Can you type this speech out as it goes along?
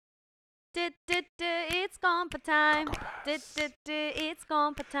It's compa time. It's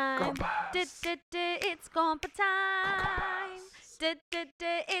compa time. It's compa time.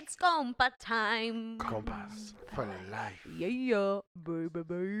 It's compa time. Compas for life. Yeah, baby,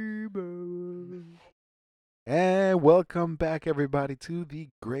 baby. And welcome back, everybody, to the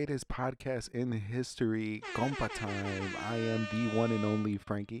greatest podcast in history, Compa Time. I am the one and only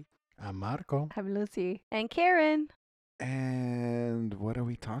Frankie. I'm Marco. I'm Lucy and Karen. And what are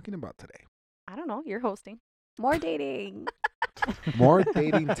we talking about today? I don't know. You're hosting. More dating. More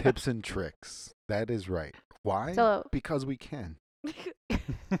dating tips and tricks. That is right. Why? So- Because we can.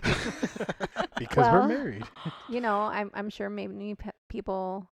 Because Well- we're married. I'm sure many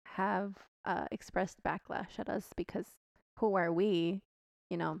people have expressed backlash at us because who are we,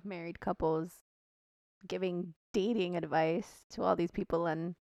 married couples, giving dating advice to all these people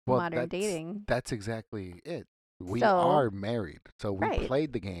on modern dating. That's exactly it. We So- are married. So we Right.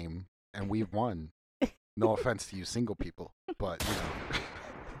 played the game and we've won. No offense to you single people, but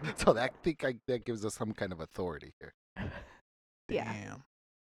so that that gives us some kind of authority here. Yeah. Damn.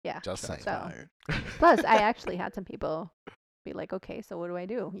 Yeah. Just saying. So- Tired. Plus, I actually had some people be like, okay, so what do I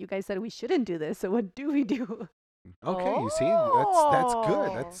do? You guys said we shouldn't do this, so what do we do? Okay, you see, that's good.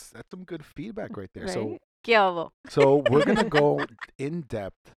 Oh. That's some good feedback right there. Right? So we're gonna go in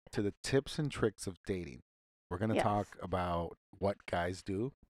depth to the tips and tricks of dating. We're gonna Yes. talk about what guys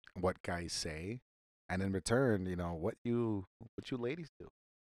do, what guys say, and in return, what you ladies do.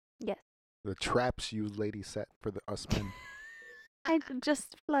 Yes. The traps you ladies set for us men. I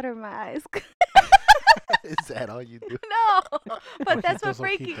just flutter my eyes. Is that all you do? No, but that's what Ojitos,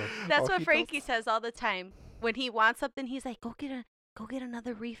 Frankie. ojitos. That's what Ojitos? Frankie says all the time. When he wants something, he's like, "Go get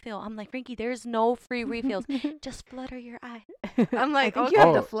another refill." I'm like, Frankie, there's no free refills. Just flutter your eye. I'm like, I think you have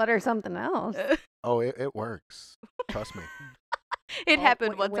okay. to flutter something else. Oh, it works. Trust me. It Oh,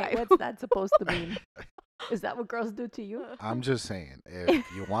 happened wait, one wait, time. What's that supposed to mean? Is that what girls do to you? I'm just saying, if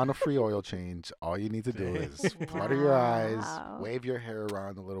you want a free oil change, all you need to do is flutter your eyes, Wow. wave your hair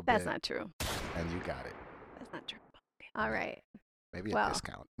around a little That's bit, not true. and you got it. That's not true. All right. Maybe Well. a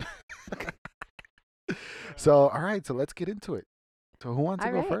discount. So, all right, so let's get into it. So, who wants to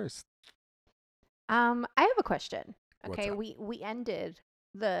All go right. first? I have a question. What's Okay, up? we ended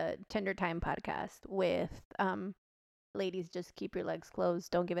the Tinder Time podcast with ladies, just keep your legs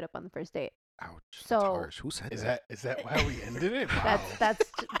closed. Don't give it up on the first date. Ouch. That's So- harsh. Who said Is that? that how we ended it? Wow.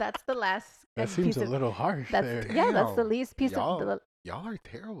 That's the last. that seems piece a of, little harsh That's there. yeah. That's the Damn, least piece y'all- of the Y'all are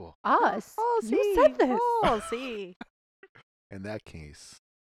terrible. us. Oh, You said this. Oh, see. In that case,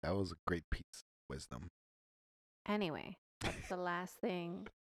 that was a great piece of wisdom. Anyway, that's the last thing.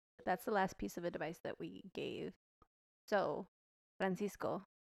 That's the last piece of advice that we gave. So, Francisco,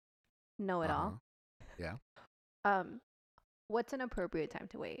 know it all. What's an appropriate time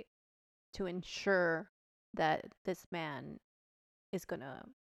to wait to ensure that this man is gonna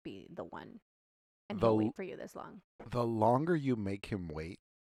be the one and he'll The- wait for you this long? The longer you make him wait,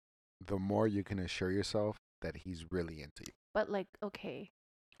 the more you can assure yourself that he's really into you. But like, okay,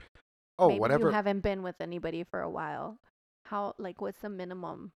 Oh, maybe whatever. you haven't been with anybody for a while. How, like, what's the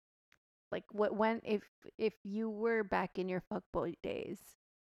minimum? Like, if you were back in your fuckboy days,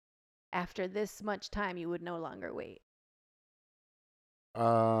 after this much time, you would no longer wait.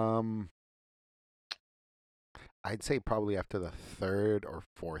 I'd say probably after the third or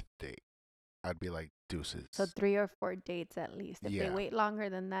fourth date, I'd be like deuces. So 3 or 4 dates at least. If they Yeah. wait longer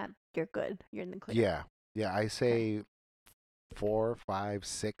than that, you're good. You're in the clear. Yeah. I say 4, 5,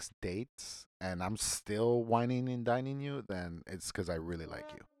 6 dates, and I'm still whining and dining you. Then it's because I really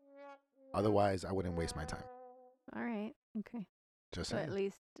like you. Otherwise, I wouldn't waste my time. All right. Okay. Just So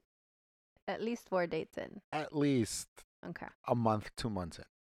saying. at least 4 dates in. At least Okay. a month, 2 months in.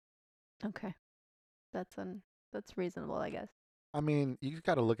 Okay. That's reasonable, I guess. I mean, you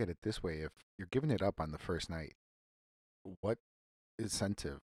got to look at it this way. If you're giving it up on the first night, what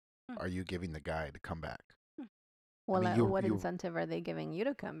incentive Hmm. are you giving the guy to come back? Well, mean, what you- incentive are they giving you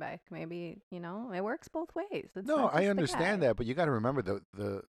to come back? Maybe, it works both ways. It's No, not I just the understand guy. that, but you got to remember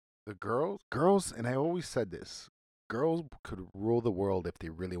the girls, and I always said this: girls could rule the world if they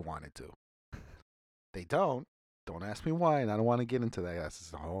really wanted to. They don't. Don't ask me why, and I don't want to get into that.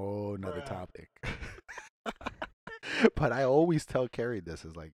 That's a whole nother Bruh. topic. But I always tell Carrie this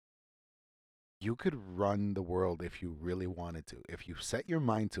is like, you could run the world if you really wanted to. If you set your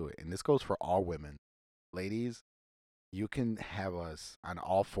mind to it, and this goes for all women, ladies, you can have us on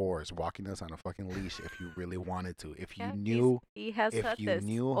all fours, walking us on a fucking leash if you really wanted to. If you Yeah, knew, he has if said you this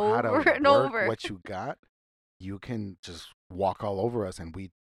knew over how to and work over. what you got, you can just walk all over us, and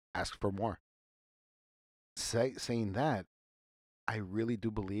we ask for more. Saying that, I really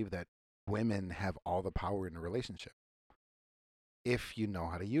do believe that women have all the power in a relationship if you know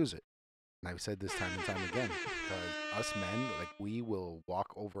how to use it. And I've said this time and time again, because us men, like, we will walk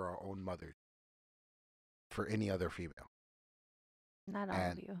over our own mothers for any other female. Not all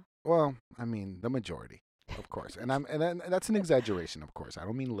And of you. well, I mean, the majority, of course. And that's an exaggeration, of course. I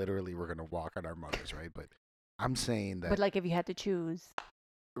don't mean literally we're gonna walk on our mothers, right? But I'm saying that, But like, if you had to choose,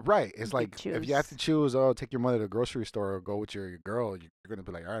 right? It's you like could if you have to choose. choose, oh, take your mother to the grocery store or go with your girl, you're gonna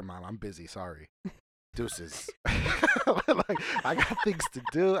be like, all right, mom, I'm busy, sorry, deuces. Like, I got things to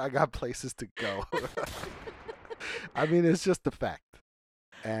do, I got places to go. I mean, it's just the fact,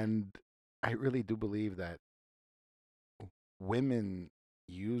 and I really do believe that women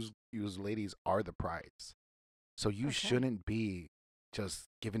use ladies are the prize. So you Okay. shouldn't be just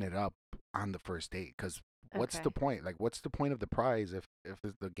giving it up on the first date, because what's Okay. the point? Like, what's the point of the prize if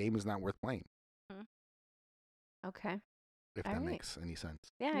the game is not worth playing? Okay. If All that right. makes any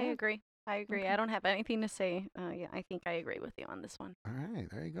sense. Yeah, I Yeah. agree. I agree. Okay. I don't have anything to say. Yeah, I think I agree with you on this one. All right,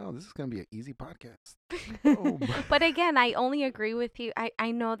 there you go. This is gonna be an easy podcast. Boom. But again, I only agree with you.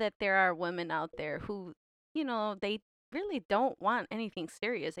 I know that there are women out there who, they really don't want anything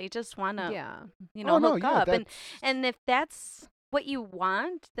serious. They just want to, Yeah. Oh no, hook yeah, up. that's And if that's what you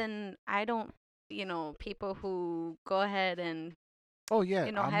want, then I don't, people who go ahead and, oh yeah.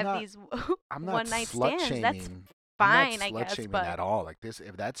 have these I'm not one night slut stands. That's shaming. fine, I'm I not slut guess. shaming But at all. Like this,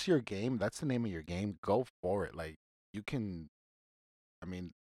 if that's your game, that's the name of your game. Go for it. Like you can. I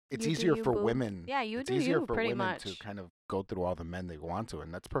mean, it's You do easier you, for boo. women. yeah, you It's do easier you for pretty women much. to kind of go through all the men they want to,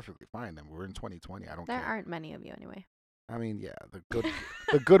 and that's perfectly fine. And we're in 2020. I don't There care. aren't many of you anyway. I mean, yeah,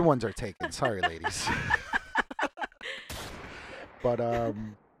 the good ones are taken. Sorry, ladies. But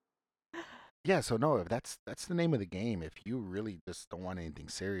yeah. So no, if that's the name of the game. If you really just don't want anything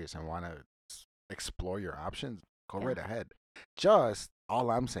serious and want to explore your options, go Yeah. right ahead. Just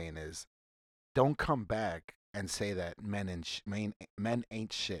all I'm saying is, don't come back and say that men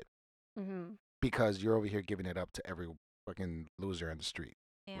ain't shit Mm-hmm. because you're over here giving it up to every fucking loser in the street.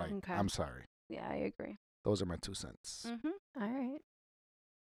 Yeah. Like, Okay. I'm sorry. Yeah, I agree. Those are my 2 cents. Mm-hmm. All right.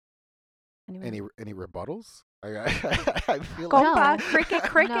 Anyway. Any rebuttals? I feel Go like No. back. Cricket,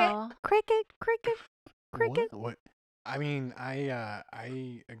 cricket, No. cricket, cricket, cricket. What? I mean, I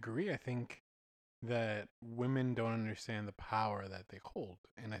agree. I think that women don't understand the power that they hold,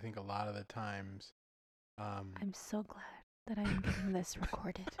 and I think a lot of the times, I'm so glad that I'm getting this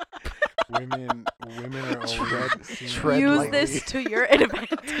recorded. women are always tread Use lightly. this to your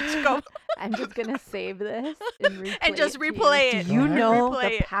advantage. Go. I'm just gonna save this and replay And just it to you. replay it. Do you Go ahead. know Replay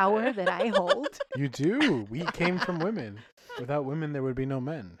the it. power that I hold? You do. We came from women. Without women, there would be no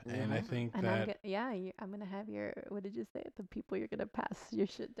men, and I Mhm. think And that I'm gonna have your, what did you say? The people you're gonna pass your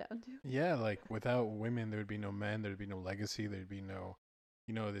shit down to. yeah, like without women, there would be no men. There'd be no legacy. There'd be no,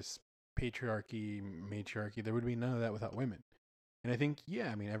 this patriarchy, matriarchy. There would be none of that without women. And I think, yeah,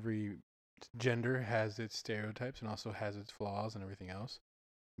 I mean, every gender has its stereotypes and also has its flaws and everything else.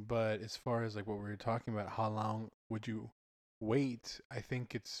 But as far as like what we were talking about, how long would you wait? I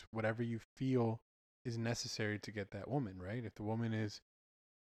think it's whatever you feel is necessary to get that woman, right? If the woman is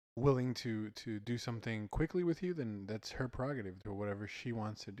willing to do something quickly with you, then that's her prerogative to whatever she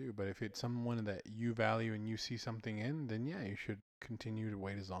wants to do. But if it's someone that you value and you see something in, then yeah, you should continue to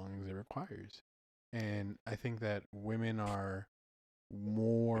wait as long as it requires. And I think that women are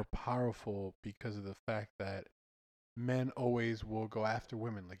more powerful because of the fact that men always will go after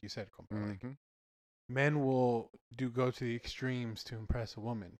women, like you said, compa. Like, Mhm. men will go to the extremes to impress a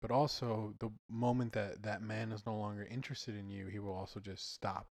woman, but also the moment that that man is no longer interested in you, he will also just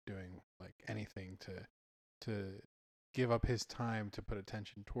stop doing like anything to give up his time to put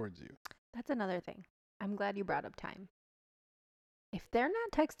attention towards you. That's another thing. I'm glad you brought up time. If they're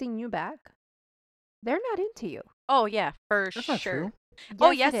not texting you back, they're not into you. Oh yeah, for That's sure. not true.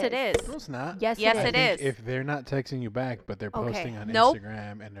 Oh yes, it is. No, it's not. Yes, Yes, I it think is. if they're not texting you back, but they're Okay. posting on Nope.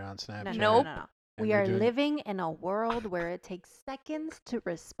 Instagram and they're on Snapchat. No, Nope. no. and We they're are doing- living in a world where it takes seconds to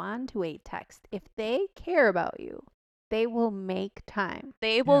respond to a text. If they care about you, they will make time.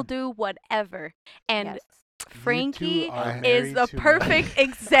 They will do whatever. And Yes. Frankie are is married the to perfect men.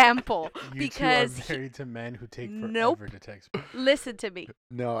 example You because two are married to men who take Nope. forever to text. listen to me.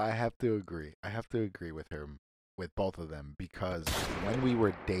 No, I have to agree. I have to agree with him, with both of them, because when we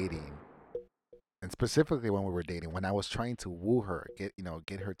were dating, and specifically when we were dating, when I was trying to woo her,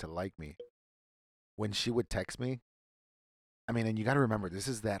 get her to like me, when she would text me, I mean, and you got to remember, this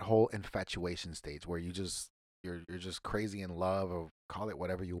is that whole infatuation stage where you just you're just crazy in love, or call it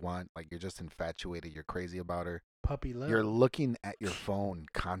whatever you want. Like you're just infatuated. You're crazy about her. Puppy love. You're looking at your phone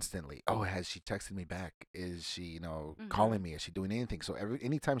constantly. Oh, has she texted me back? Is she, calling me? Is she doing anything? So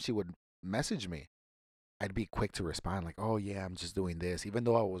anytime she would message me, I'd be quick to respond like, "Oh yeah, I'm just doing this," even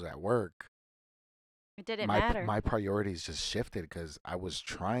though I was at work. It didn't my matter. my priorities just shifted because I was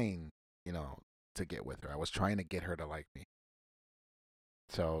trying, to get with her. I was trying to get her to like me.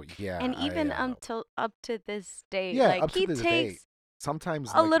 So yeah, and even until up to this day, yeah, like up to he this takes day, sometimes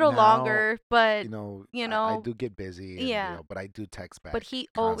a like little now, longer, but I do get busy, and, yeah. but I do text back. But he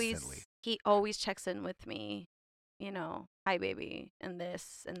constantly. always checks in with me, hi baby, and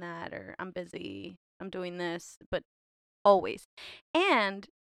this and that, or I'm busy, I'm doing this, but always. And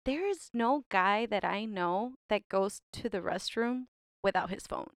there is no guy that I know that goes to the restroom without his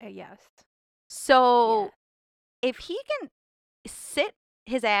phone. Yes. So Yeah. if he can sit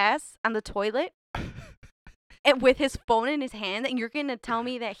his ass on the toilet and with his phone in his hand, and you're gonna tell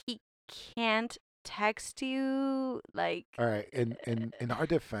me that he can't text you, like, All right, in our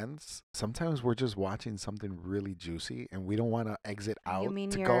defense, sometimes we're just watching something really juicy, and we don't want to exit out You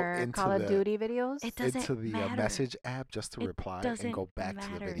mean to your go into Call of the Duty videos? It doesn't into the matter. message app just to It reply and go doesn't back to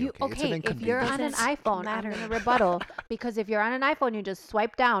the matter. video. You It's an if you're on an inconvenience. Doesn't iPhone, I'm matter. gonna rebuttal because if you're on an iPhone, you just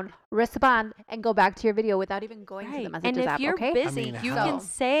swipe down, respond, and go back to your video without even going to the Right. messages And if app. you're Okay? busy, mean, you how- can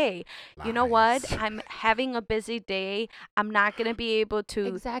say, you know what, Lies. I'm having a busy day. I'm not going to be able to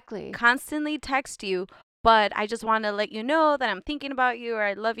Exactly. constantly text you, but I just want to let you know that I'm thinking about you, or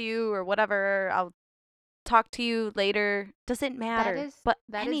I love you, or whatever. I'll talk to you later. Doesn't matter. But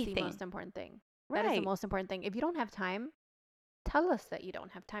That is anything. the most important thing. Right. That is the most important thing. If you don't have time, tell us that you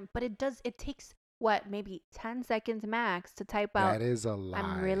don't have time. But it takes maybe 10 seconds max to type out, That is a lie.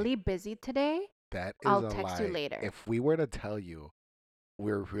 I'm really busy today. That is I'll a text lie. you later. If we were to tell you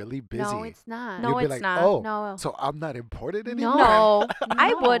we're really busy, No, it's not. No, you'd be it's like, not. "Oh, No. so I'm not important anymore." No,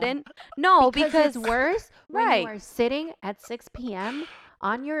 I No. wouldn't. No, because it's worse when right. you are sitting at 6 p.m.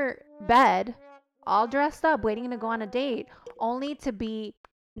 on your bed, all dressed up, waiting to go on a date, only to be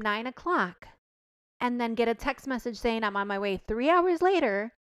 9 o'clock, and then get a text message saying I'm on my way 3 hours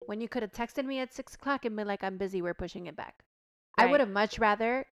later, when you could have texted me at 6 o'clock and been like, I'm busy, we're pushing it back. I Right. would have much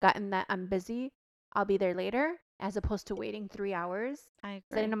rather gotten that I'm busy, I'll be there later, as opposed to waiting 3 hours, I agree.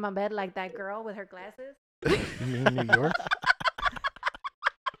 sitting on my bed like that girl with her glasses, You mean New York?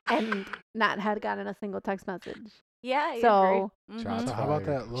 and not had gotten a single text message. Yeah, I So- agree. Shots So how about fired.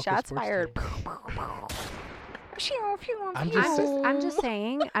 that local Shots sports fired. team? I'm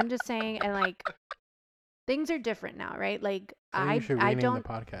I'm just saying, and like things are different now, right? Like I think we should I rename don't. the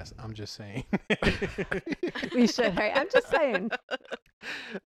podcast. I'm just saying. We should, right? I'm just saying.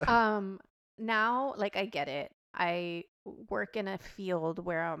 Now, like I get it. I work in a field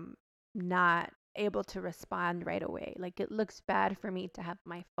where I'm not able to respond right away. Like it looks bad for me to have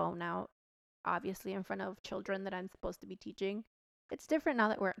my phone out, obviously in front of children that I'm supposed to be teaching. It's different now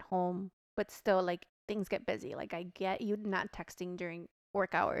that we're at home, but still, like things get busy. Like I get you not texting during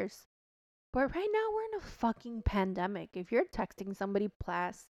work hours, but right now we're in a fucking pandemic. If you're texting somebody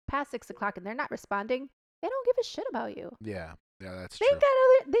past 6 o'clock and they're not responding, they don't give a shit about you. Yeah, that's They true.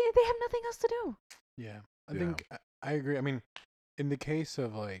 they have nothing else to do. Yeah, I Yeah. think I agree. I mean, in the case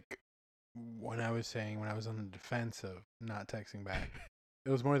of like when I was on the defense of not texting back, it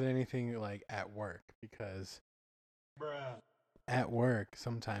was more than anything like at work because at work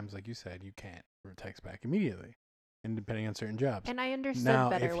sometimes, like you said, you can't text back immediately, and depending on certain jobs. And I understood Now,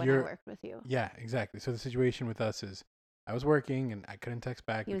 better if when I you're- worked with you. Yeah, exactly. So the situation with us is I was working and I couldn't text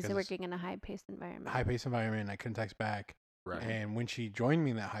back He was because working in a high-paced environment. high-paced environment. I couldn't text back. Right. And when she joined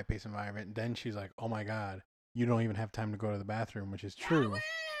me in that high-paced environment, then she's like, "Oh my God, you don't even have time to go to the bathroom," which is true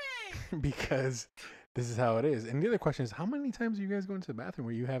because this is how it is. And the other question is, how many times do you guys go into the bathroom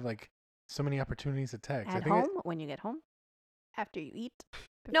where you have like so many opportunities to text? At home, when you get home, after you eat.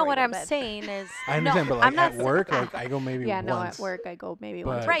 No, before you what go to I'm bed. saying is, I understand, no, but like I'm not at work, like I go maybe Yeah, once. no, at work I go maybe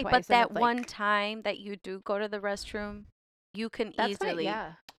once But- or right, twice. but and that it's like, one time that you do go to the restroom, you can that's easily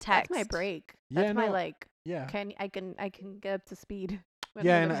my, text. That's my break. Yeah, That's my no, like. Yeah. I can get up to speed. when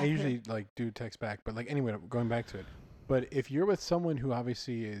Yeah, I'm in and the I bathroom. usually like do text back, but like anyway, going back to it. But if you're with someone who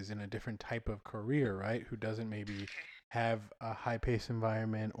obviously is in a different type of career, right, who doesn't maybe have a high-paced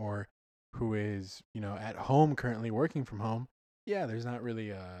environment or who is, at home currently working from home, yeah, there's not really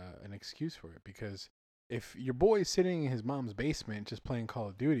an excuse for it because if your boy is sitting in his mom's basement just playing Call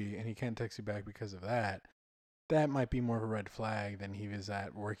of Duty and he can't text you back because of that, that might be more of a red flag than he is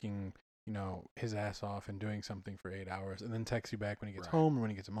at working, his ass off and doing something for 8 hours and then text you back when he gets Right. home or when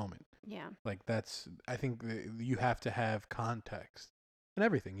he gets a moment. Yeah. Like I think you have to have context and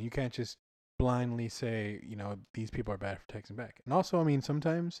everything. You can't just blindly say, these people are bad for texting back. And also, I mean,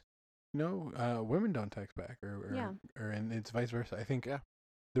 sometimes, women don't text back, Yeah. and it's vice versa. I think Yeah.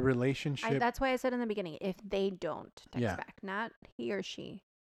 the relationship. That's why I said in the beginning, if they don't text Yeah. back, not he or she.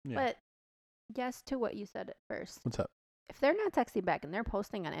 Yeah. But yes to what you said at first. What's up? If they're not texting back and they're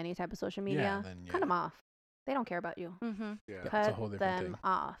posting on any type of social media, then cut them off. They don't care about you. Mm-hmm. Yeah. It's a Cut whole different them thing.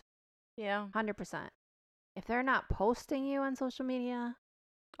 off. Yeah. 100%. If they're not posting you on social media,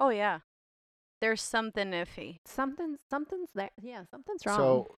 Oh yeah. There's something iffy. something's there. Yeah, something's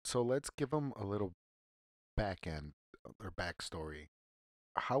wrong. So let's give them a little back end or backstory.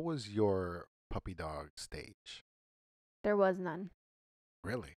 How was your puppy dog stage? There was none.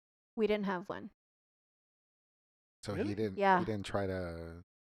 Really? We didn't have one. So Really? he didn't. Yeah. He didn't try to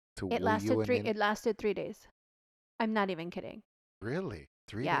woo It you lasted in It lasted 3 days. I'm not even kidding. Really?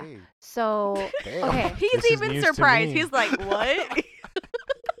 3 Yeah. days. So Damn. okay. He's This is even news to surprised. me. He's like, "What?"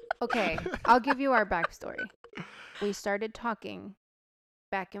 Okay, I'll give you our backstory. We started talking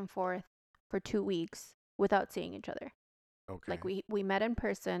back and forth for 2 weeks without seeing each other. Okay. Like we met in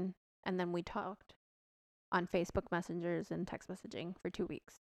person and then we talked on Facebook messengers and text messaging for 2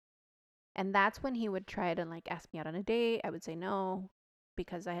 weeks. And that's when he would try to like ask me out on a date. I would say no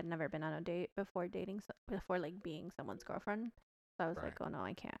because I had never been on a date before before like being someone's girlfriend. So I was like, Right. "Oh no,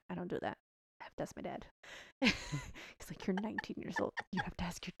 I can't. I don't do that. I have to ask my dad." He's like, "You're 19 years old. You have to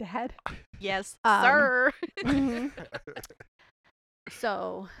ask your dad." Yes, Um, sir. Mhm.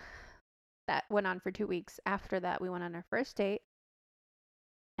 So that went on for 2 weeks. After that, we went on our first date.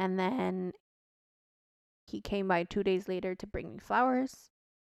 And then he came by 2 days later to bring me flowers.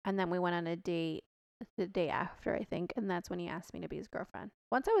 And then we went on a date the day after, I think. And that's when he asked me to be his girlfriend.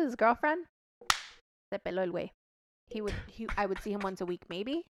 Once I was his girlfriend, se peló el güey. I would see him once a week,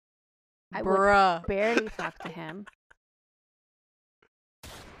 maybe. I would Bruh. barely talk to him.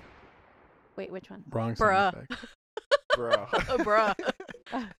 Wait, which one? Wrong Bruh. sound effect. Bro.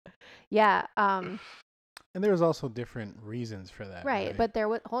 Bruh. Yeah, And there was also different reasons for that. right. But there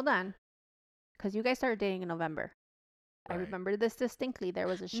was, hold on. Because you guys started dating in November. I Right. remember this distinctly. There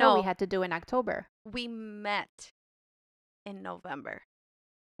was a show we No. had to do in October. We met in November.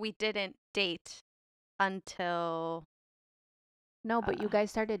 We didn't date until No, but you Uh.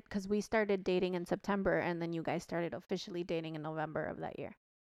 guys started, because we started dating in September, and then you guys started officially dating in November of that year.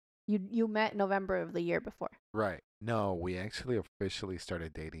 You met November of the year before. Right. No, we actually officially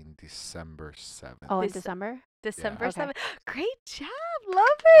started dating December 7th. Oh, in This- December? December Okay. 7th. Great job. Love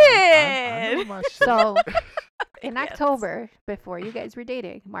I know it. my shit. So in Yes. October, before you guys were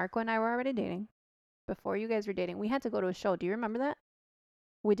dating, Marco and I were already dating. Before you guys were dating, we had to go to a show. Do you remember that?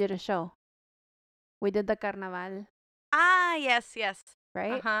 We did a show. We did the Carnaval, Ah, yes, yes.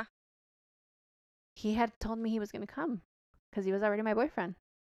 right? Uh-huh. He had told me he was going to come because he was already my boyfriend.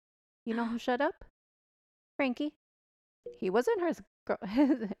 You know who shut up? Frankie. He wasn't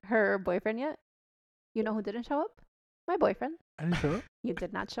her boyfriend yet. You know who didn't show up? My boyfriend. I didn't show up. You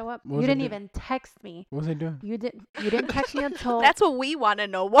did not show up. What You was I didn't doing? even text me. What was I doing? You didn't text me until That's what we want to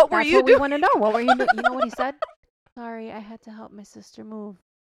know. What were That's you what we doing? want to know. What were you doing? You know what he said? Sorry, I had to help my sister move.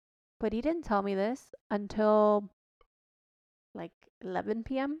 But he didn't tell me this until like 11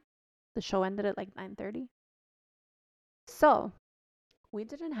 p.m. The show ended at like 9:30. So, we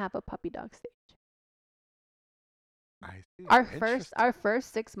didn't have a puppy dog stage. I see. Our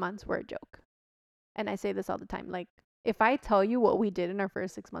first 6 months were a joke. And I say this all the time. Like, if I tell you what we did in our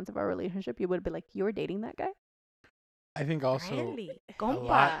first 6 months of our relationship, you would be like, "You were dating that guy?" I think also Really?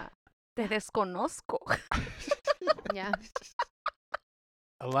 lot- Te desconozco. Yeah.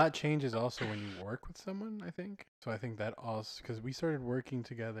 a lot changes also when you work with someone, I think. So I think that also, because we started working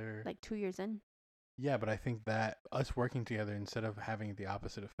together. Like 2 years in. Yeah, but I think that us working together, instead of having the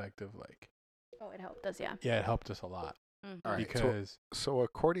opposite effect of like, Oh, it helped us, yeah. yeah, it helped us a lot. Mhm. All right, Because So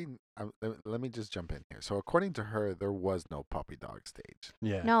according, let me just jump in here. So according to her, there was no puppy dog stage.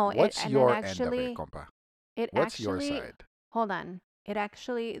 yeah. No, What's and your it actually, end of it, compa? it What's actually, your side? hold on. It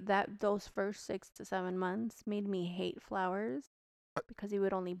actually, those first 6 to 7 months made me hate flowers because he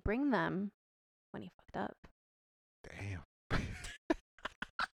would only bring them when he fucked up. Damn.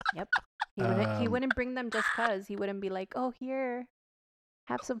 He Um, wouldn't bring them just cause. He wouldn't be like, "Oh, here,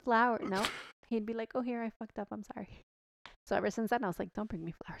 have some flowers." No, he'd be like, "Oh, here, I fucked up. I'm sorry." So ever since then, I was like, "Don't bring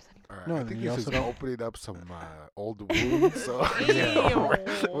me flowers anymore." All right, No, I then think you this is also don't- opening up some old wounds. So Yeah.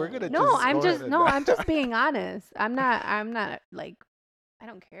 we're gonna No, just I'm go just ahead and no, not- I'm just being honest. I'm not like, I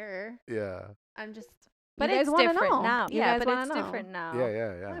don't care. Yeah. I'm just. But you guys it's wanna different know. now. You Yeah, guys but wanna it's know. different now.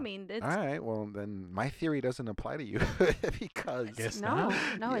 Yeah. I mean, it's All right. Well, then my theory doesn't apply to you because guess No,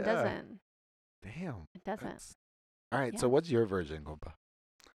 not. no, it Yeah. doesn't. damn. It doesn't. that's- All right. So Yeah. what's your version, compa?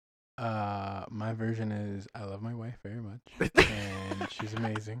 My version is I love my wife very much, and she's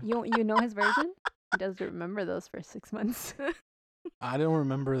amazing. You know his version? He does remember those for 6 months. I don't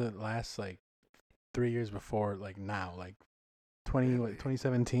remember the last like 3 years before, like now, like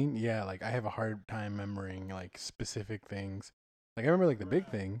 2017. Yeah, like I have a hard time remembering like specific things. Like I remember like the big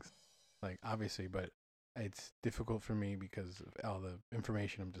things, like obviously, but it's difficult for me because of all the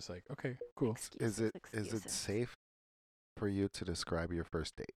information. I'm just like, okay, cool. Is it Excuses. safe for you to describe your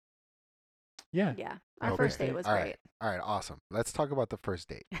first date? Yeah. Yeah. Our Okay. first date was All great. right. All right, awesome. Let's talk about the first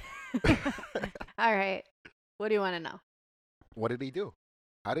date. All right. What do you want to know? What did he do?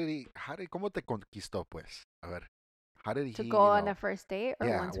 ¿Cómo te conquistó, pues? A ver, how did he, To go on a first date or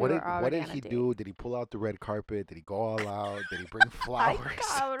yeah, once what we did were already what did on a he date? do? Did he pull out the red carpet? Did he go all out? Did he bring flowers?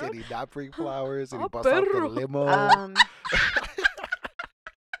 cabrón. Did he not bring flowers? Did he Ah, bust out the perro. limo?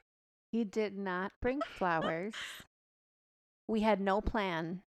 He did not bring flowers. We had no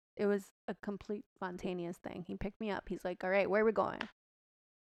plan. It was a complete spontaneous thing. He picked me up. He's like, "All right, where are we going?"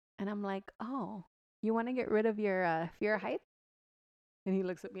 And I'm like, "Oh, you want to get rid of your fear of heights?" And he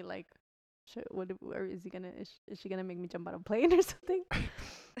looks at me like, "Shit, or is he gonna? Is she gonna make me jump out of a plane or something?"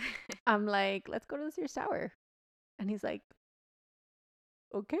 I'm like, "Let's go to the Sears Tower," and he's like,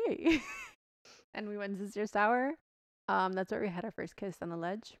 "Okay." And we went to the Sears Tower. That's where we had our first kiss on the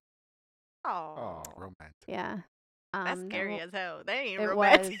ledge. Oh, Oh, romantic. Yeah. that's then scary we'll- as hell. That ain't It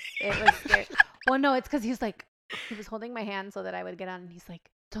romantic. was scary. Well, no, it's because he was holding my hand so that I would get on, and he's like,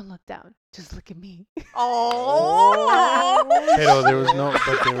 "Don't look down, just look at me." Oh. Pero there was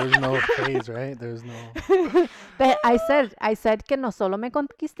no phase, right? There was no. But I said que no solo me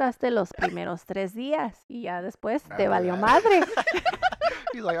conquistaste los primeros 3 días y ya después te After valió that. madre.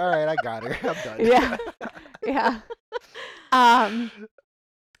 He's like, all right, I got her. I'm done. Yeah. Yeah.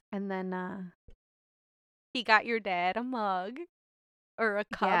 And then He got your dad a mug or a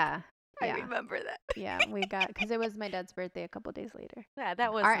cup. yeah. I Yeah. remember that. Yeah, we got because it was my dad's birthday a couple days later. Yeah,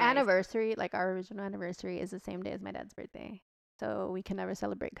 that was Our nice. anniversary, like our original anniversary, is the same day as my dad's birthday. So we can never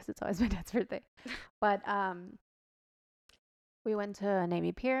celebrate because it's always my dad's birthday. But we went to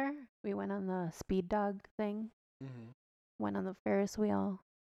Navy Pier. We went on the speed dog thing. Went on the Ferris wheel,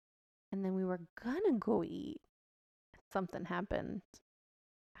 and then we were gonna go eat. Something happened,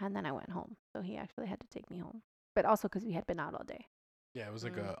 and then I went home. So he actually had to take me home. But also because we had been out all day. Yeah, it was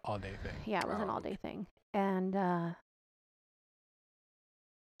like Mm. a all day thing. Yeah, it was an Oh, all day thing. And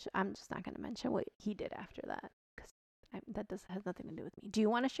I'm just not going to mention what he did after that because that has nothing to do with me. Do you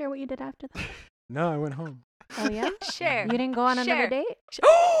want to share what you did after that? No, I went home. Oh, yeah? Share. You didn't go on another Share. date?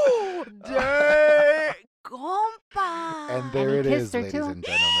 Oh, dang, compa. And there he it is, kissed her ladies too. and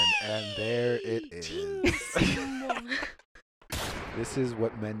gentlemen. And there it is. Chinguísimo. This is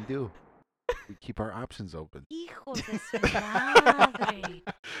what men do. We keep our options open. Hijos de su madre.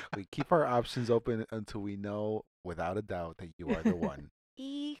 We keep our options open until we know without a doubt that you are the one.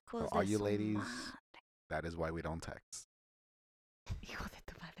 Hijos For all de you su ladies, madre. that is why we don't text. Hijo de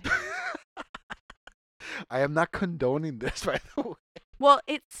tu madre. I am not condoning this, by the way. Well,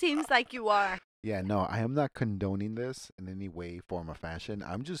 it seems like you are. Yeah, no, I am not condoning this in any way, form, or fashion.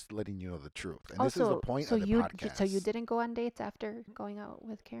 I'm just letting you know the truth. And this is the point so of the you podcast. so you didn't go on dates after going out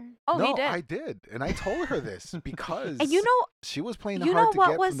with Karen? Oh, no, he did. I did. And I told her this because And you know, she was playing you hard know to what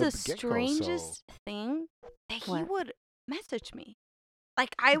get was from the the get-go, strangest thing? That he What? would message me.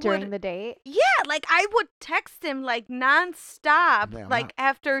 Like I During would the date? Yeah, like I would text him like nonstop. Yeah, I'm like not-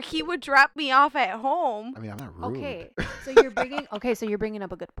 after he would drop me off at home. I mean, I'm not rude. Okay. So you're bringing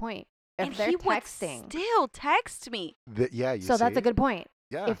up a good point. If And they're he would texting, still text me. Yeah, you so that's a see? good point.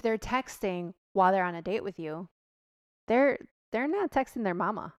 Yeah. If they're texting while they're on a date with you, they're not texting their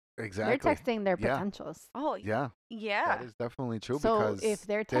mama. exactly. They're texting their Yeah. potentials. Oh, Yeah, yeah. that is definitely true So because if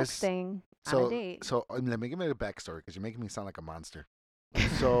they're there's- texting on so a date, let me give me the backstory because you're making me sound like a monster.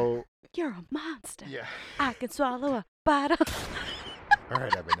 So You're a monster. yeah. I can swallow a bottle. All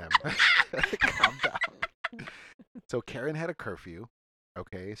right, Eminem. Calm down. So Karen had a curfew.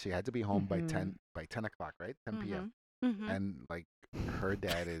 Okay, she had to be home Mhm. by 10 o'clock, right? 10 p.m. Mm-hmm. And like her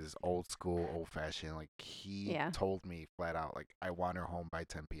dad is old school, old fashioned. Like he Yeah. told me flat out, like I want her home by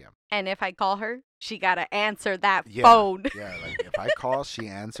 10 p.m. And if I call her, she gotta answer that Yeah. phone. Yeah, like if I call, she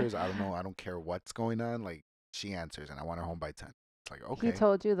answers. I don't know. I don't care what's going on. Like she answers, and I want her home by 10. It's like okay. he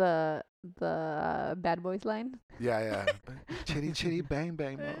told you the Bad Boys line. Yeah. Chitty chitty bang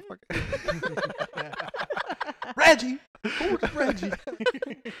bang, motherfucker. Reggie, who's Reggie? You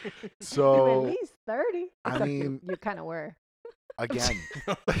were at So least 30. I Except mean- you kind of were. again,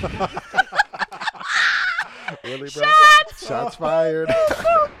 really, bro? Shots! Shots fired. Boo,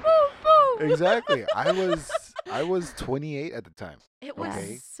 boo, boo. Exactly. I was I was 28 at the time. It was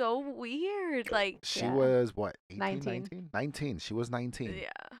Okay. so weird. Like, She Yeah. was what? 18, 19. 19? 19. She was 19.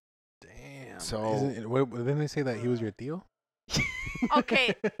 yeah. Damn. So- Isn't it, didn't they say that he was your tío?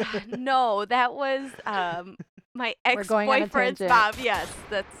 Okay, no, that was my We're going on a ex-boyfriend's tangent. mom. Yes,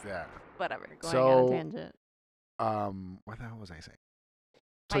 that's Yeah. whatever. Going on a So- tangent. What the hell was I saying?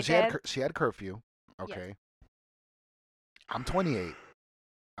 So My she had dad- she had curfew. Okay. I'm 28.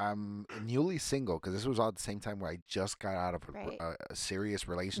 I'm newly single because this was all at the same time where I just got out of Right. a serious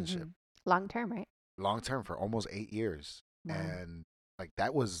relationship, Long term, right? long term for almost 8 years, Wow. and like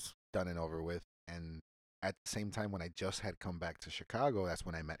that was done and over with. And at the same time, when I just had come back to Chicago, that's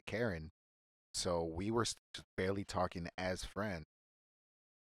when I met Karen. So we were just barely talking as friends.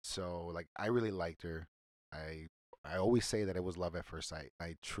 So like I really liked her. I always say that it was love at first sight.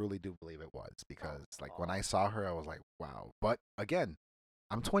 I truly do believe it was because like when I saw her, I was like, wow. But again,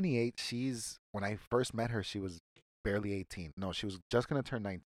 I'm 28. When I first met her, she was barely 18. No, she was just gonna turn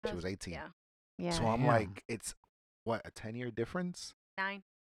 19. She was 18. Yeah, Yeah. So I'm Damn. like, it's what, a 10-year difference? 9.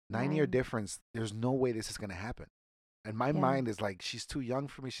 9-year 9. difference. There's no way this is gonna happen. And my Yeah. mind is like, she's too young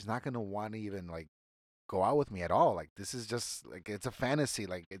for me. She's not gonna want to even like go out with me at all. Like this is just like it's a fantasy.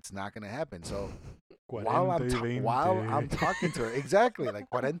 Like it's not gonna happen. So while I'm 40. talking to her, exactly like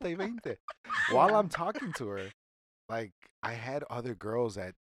 40 y 20. While I'm talking to her, like I had other girls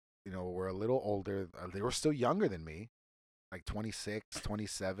that were a little older. They were still younger than me, like 26,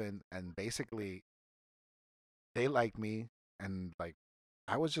 27, and basically they liked me, and like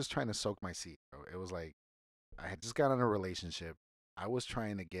I was just trying to soak my seat. Bro. It was like I had just got in a relationship. I was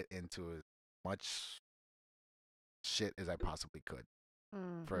trying to get into as much shit as I possibly could,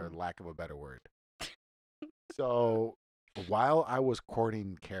 for Mhm. lack of a better word. So while I was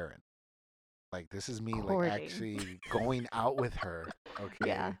courting Karen, like this is me like Courting. actually going out with her, okay?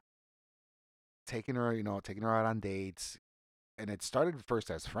 Yeah. Taking her out on dates. And it started first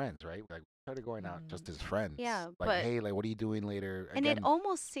as friends, right? Like we started going out just as friends. Yeah, Like, but- hey, like what are you doing later? And it Again,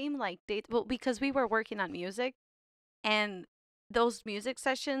 almost seemed like dates. Well, because we were working on music, and those music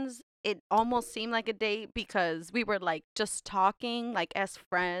sessions, it almost seemed like a date because we were like just talking, like as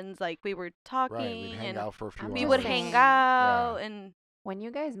friends, like we were talking, right, we'd hang and out for a few I'm we hours. would Saying- hang out, Yeah. and When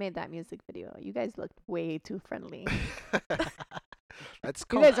you guys made that music video, you guys looked way too friendly. That's You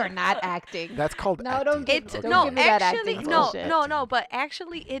called guys are not acting. that's called No, don't acting, give- it okay? don't no give me that actually acting no bullshit. no but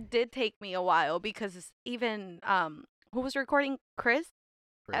actually it did take me a while because even who was recording Chris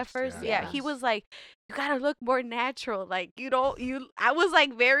at first yeah. he was like, you gotta look more natural, like I was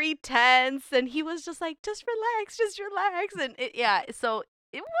like very tense, and he was just like, just relax, and so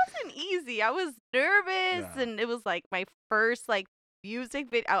it wasn't easy. I was nervous, Yeah. and it was like my first like music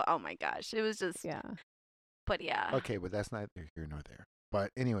video. Oh my gosh, it was just Yeah. but yeah. Okay, but that's neither here nor there.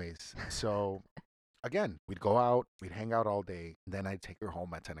 But anyways, so again, we'd go out, we'd hang out all day, then I'd take her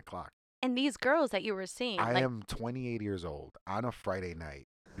home at 10 o'clock. And these girls that you were seeing, I like, am 28 years old on a Friday night.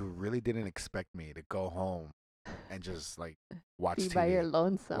 You really didn't expect me to go home and just like watch Be TV. by your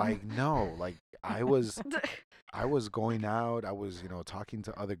lonesome. Like no, like I was going out. I was talking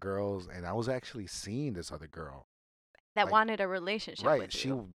to other girls, and I was actually seeing this other girl. that like- wanted a relationship Right, with she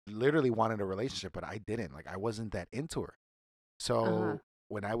you. literally wanted a relationship, but I didn't. Like I wasn't that into her. So Uh-huh.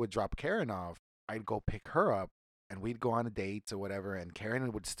 when I would drop Karen off, I'd go pick her up, and we'd go on a date or whatever. And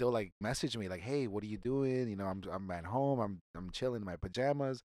Karen would still like message me like, "Hey, what are you doing? I'm at home. I'm chilling in my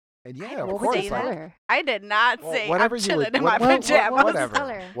pajamas." And yeah, don't of what say would course, you that. tell like, her? I did not Well, say whatever I'm you chilling would- in my what- what- pajamas. what would you Whatever. tell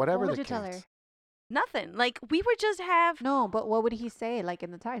her? Whatever What the would you tell her? case. Nothing. Like we would just have. No, but what would he say? Like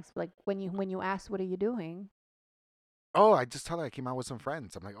in the text, like when you asked, "What are you doing?" Oh, I just tell her I came out with some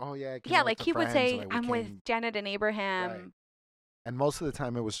friends. I'm like, oh yeah, I came Yeah, out with like some he would friends, say, and, like, we "I'm with came-" Janet and Abraham." And most of the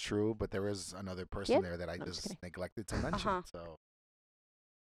time it was true, but there was another person Kid? there that I No, I'm just just kidding. neglected to mention. Uh-huh. So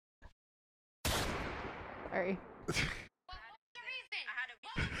Sorry.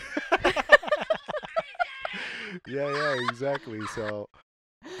 yeah, exactly. So,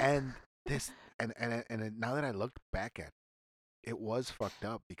 and this, and now that I look back at it, it was fucked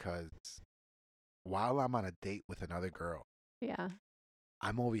up because while I'm on a date with another girl, Yeah.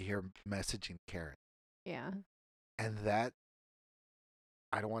 I'm over here messaging Karen, Yeah. and that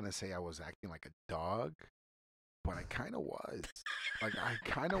I don't want to say I was acting like a dog, but I kind of was. Like I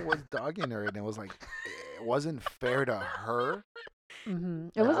kind of was dogging her, and it was like it wasn't fair to her. Mm-hmm.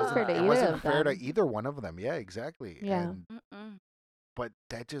 It wasn't fair to It either wasn't of fair them. to either one of them. Yeah, exactly. Yeah. And, Mm-mm. but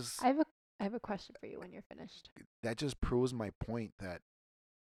that just I have a question for you when you're finished. proves my point that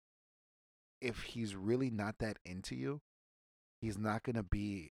if he's really not that into you, he's not gonna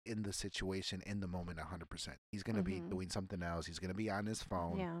be in the situation in the moment 100%. He's gonna be Mhm. doing something else. He's gonna be on his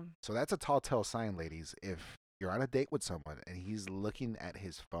phone. Yeah. So that's a tall tale sign, ladies. If you're on a date with someone and he's looking at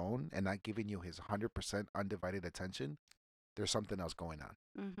his phone and not giving you his 100% undivided attention, there's something else going on.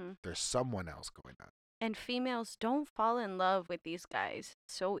 Mm-hmm. There's someone else going on. And females don't fall in love with these guys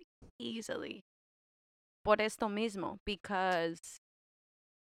so easily. Por esto mismo, because,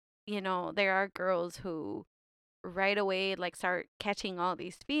 there are girls who right away like start catching all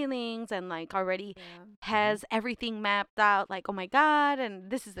these feelings and like already has everything mapped out, like, oh my God,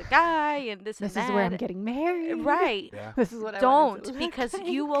 and this is the guy and this This and is that. where I'm getting married. Right. Yeah. This is what I want it to Don't, look because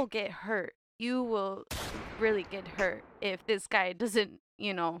you like. will get hurt. You will really get hurt if this guy doesn't,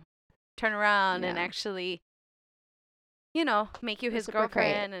 turn around and Yeah. actually, make you his Reciprocate,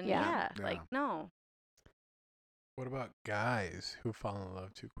 girlfriend. And yeah. like, no, What about guys who fall in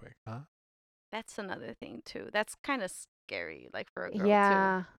love too quick, huh? that's another thing too. That's kind of scary, like for a girl too.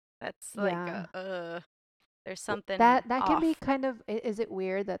 Yeah. That's like Yeah. there's something That off. can be kind of. Is it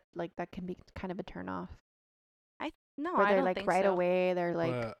weird that like that can be kind of a turn off? No, Where I they're don't like think right so. away. They're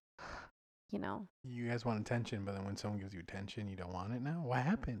like, But you you guys want attention, but then when someone gives you attention, you don't want it now? What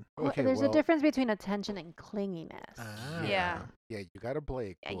happened? Well, Okay, there's a well, difference between attention and clinginess. Ah. Yeah. Yeah, you gotta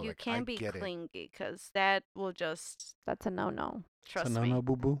play it Yeah, cool. you Like, I can't be get it. clingy because that will just That's a no-no. trust So me. no,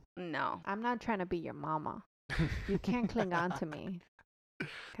 boo boo. No. I'm not trying to be your mama. You can't cling on to me.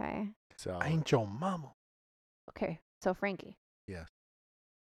 Okay. So I ain't your mama. Okay. So Frankie. Yes.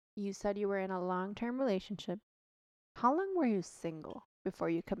 You said you were in a long-term relationship. How long were you single before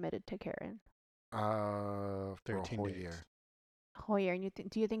you committed to Karen? for a 13 whole days. year. Whole year. And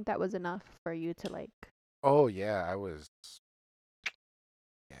do you think that was enough for you to like? Oh yeah, I was.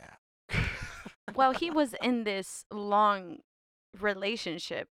 Yeah. Well, he was in this long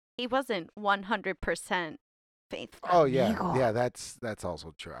relationship. He wasn't 100% faithful. Oh yeah, Amigo. yeah. That's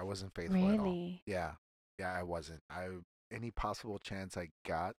also true. I wasn't faithful at all. Really? Yeah, yeah. I wasn't. Any possible chance I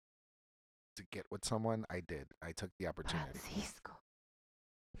got to get with someone, I did. I took the opportunity. Francisco.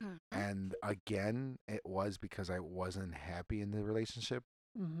 Mhm. And again, it was because I wasn't happy in the relationship.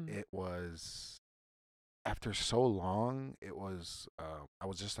 Mm-hmm. It was after so long. It was. I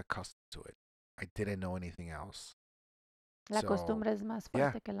was just accustomed to it. I didn't know anything else. La So, costumbre es más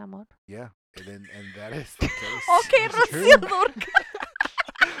yeah. fuerte que el amor. Yeah, and that is the case. Okay, It's true. Rocío Durcal.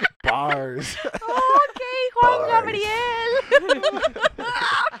 Bars. Okay, Juan Bars. Gabriel.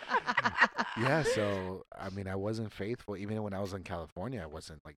 Yeah, so I mean, I wasn't faithful. Even when I was in California, I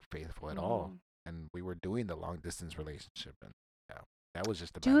wasn't like faithful at all. And we were doing the long distance relationship, and yeah, that was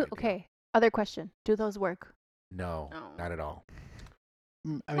just a bad idea. Okay. Other question. Do those work? No, No. not at all.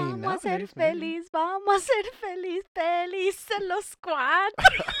 I mean, Vamos a ser nowadays, maybe. feliz, vamos a ser feliz en los cuatro.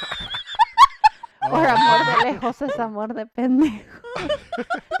 Or Oh, amor de lejos es amor de pendejo.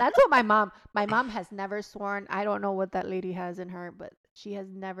 That's what my mom has never sworn. I don't know what that lady has in her, but she has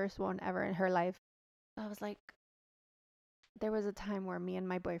never sworn ever in her life. I was like, there was a time where me and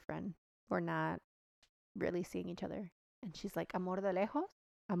my boyfriend were not really seeing each other. And she's like, amor de lejos?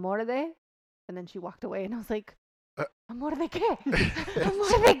 Amor de? And then she walked away and I was like, amor de qué?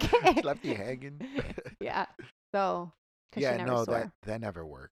 Amor de qué? Left you hanging. Yeah. So, 'cause Yeah, she never no, swore. that never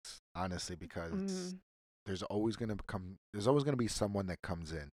works. Honestly, because Mhm. there's always gonna be someone that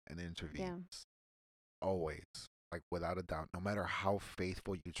comes in and intervenes. Always, like without a doubt, no matter how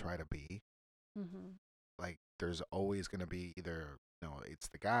faithful you try to be, Mhm. like there's always gonna be either it's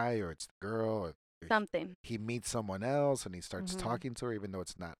the guy or it's the girl or Something. he meets someone else and he starts Mhm. talking to her, even though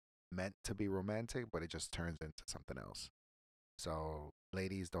it's not meant to be romantic, but it just turns into something else. So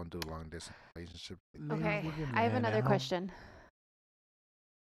ladies, don't do long distance relationship. Okay, Leave your I have man another out. question.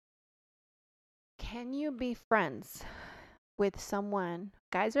 Can you be friends with someone,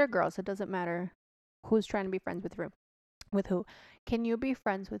 guys or girls, it doesn't matter who's trying to be friends with who. Can you be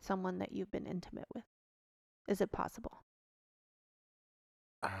friends with someone that you've been intimate with? Is it possible?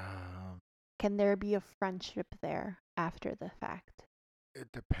 Can there be a friendship there after the fact?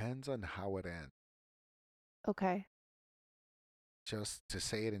 It depends on how it ends. Okay. Just to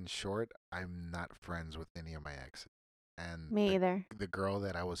say it in short, I'm not friends with any of my exes. And Me either. the girl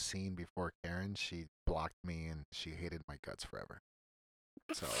that I was seeing before Karen, she blocked me and she hated my guts forever.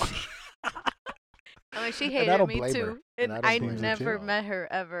 So I mean, she And I hated don't me blame her. too. And And I I don't blame her never too. met her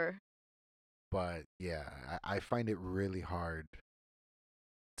ever. But yeah, I find it really hard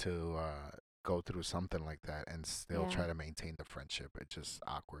to go through something like that and still Yeah. try to maintain the friendship. It's just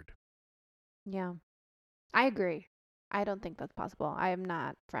awkward. Yeah. I agree. I don't think that's possible. I am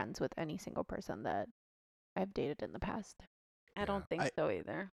not friends with any single person that I've dated in the past. I don't think I- so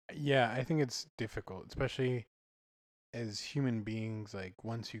either. Yeah, I think it's difficult, especially as human beings. Like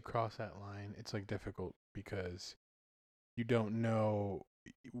once you cross that line, it's like difficult because you don't know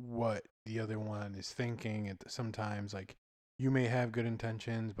what the other one is thinking. And sometimes like you may have good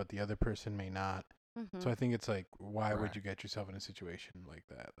intentions, but the other person may not. Mm-hmm. So I think it's like, why would Right. you get yourself in a situation like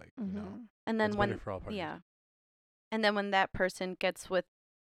that? Like, Mhm. And then it's when better for all parties. yeah, and then when that person gets with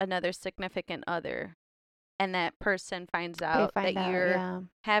another significant other, and that person finds They out find that out, you're yeah.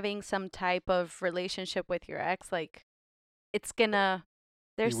 having some type of relationship with your ex, like it's gonna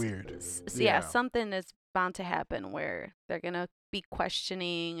there's weird. yeah, Yeah. something is bound to happen where they're gonna be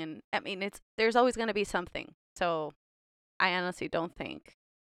questioning, and I mean there's always gonna be something. So I honestly don't think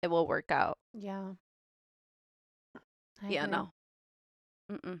it will work out. Yeah. I Yeah, agree. no.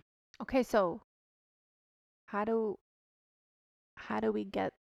 Mm-mm. Okay, so how do we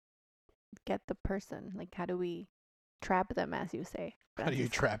get the person? Like, how do we trap them, as you say? How do you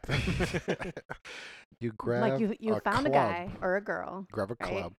Francis? trap them? You Like grab you a found a club, guy or a girl. grab a right?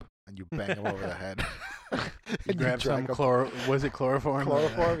 club, and you bang him over the head. You And grab some drag 'em- was it chloroform?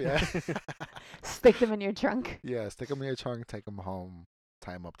 chloroform, yeah. Stick them in your trunk. Yeah, stick them in your trunk, take them home,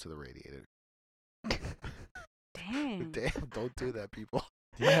 tie them up to the radiator. Dang. Damn, don't do that, people.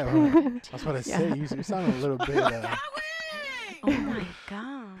 Yeah, well, I was about to Yeah. say you sound a little bit. Oh my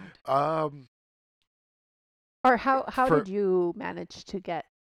god. Or how For- did you manage to get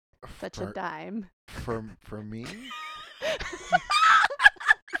such a for, dime? for me,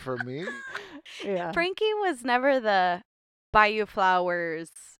 for me, Yeah. Frankie was never the buy you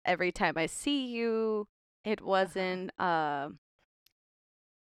flowers every time I see you. It wasn't I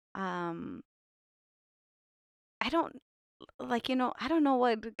don't like I don't know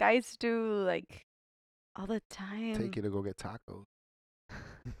what guys do like all the time. take you to go get tacos.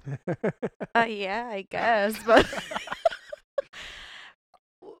 Yeah, I guess, but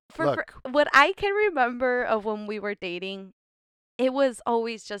Look. what I can remember of when we were dating, it was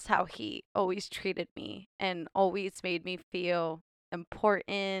always just how he always treated me and always made me feel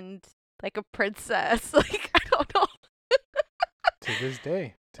important, like a princess. Like I don't know. To this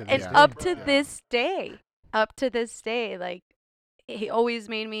day. And Yeah. up to Yeah. this day, like he always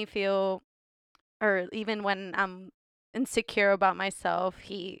made me feel, or even when I'm insecure about myself,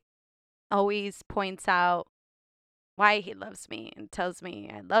 he always points out why he loves me and tells me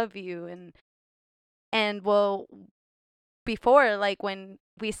I love you. And well, before, like when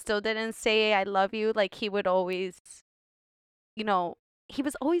we still didn't say I love you, like he would always, he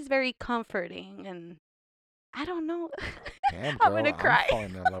was always very comforting, and I don't know. Damn, I'm girl, gonna cry. I'm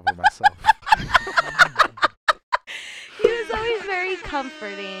falling in love with myself. He was always very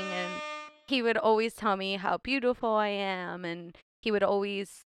comforting, and he would always tell me how beautiful I am, and he would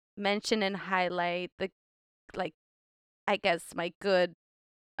always mention and highlight the, like, I guess my good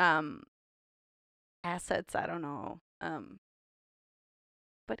um assets, I don't know.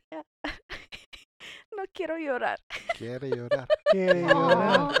 But yeah. No quiero llorar. Quiere llorar.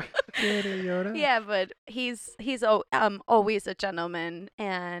 Aw. Yeah, but he's always a gentleman,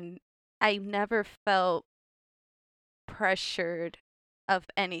 and I never felt pressured of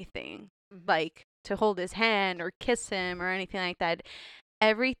anything, like to hold his hand or kiss him or anything like that.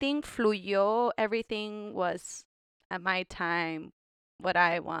 Everything fluyó, everything was at my time what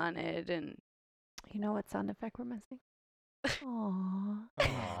I wanted, and You know what sound effect we're missing? Aww.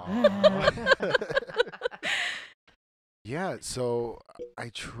 Aw. Yeah, so I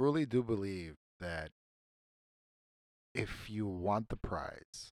truly do believe that if you want the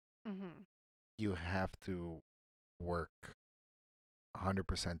prize, Mm-hmm. you have to work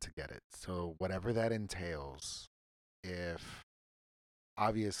 100% to get it. So whatever that entails, if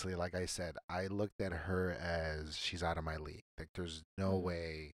obviously, like I said, I looked at her as she's out of my league. Like there's no Mhm.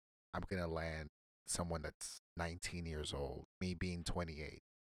 way I'm gonna land someone that's 19 years old, me being 28.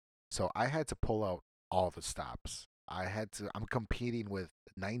 So I had to pull out all the stops. I'm competing with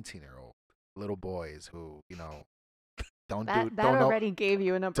 19-year-old little boys who, don't That don't know already gave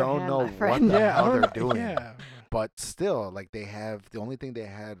you an upper don't hand, know my what friend. the Yeah, hell they're doing. Yeah. But still, like the only thing they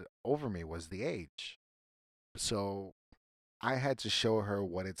had over me was the age. So I had to show her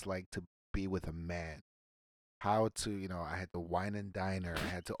what it's like to be with a man. How to, I had to wine and dine her. I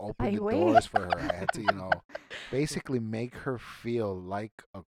had to open Ay, the güey. doors for her. I had to, basically make her feel like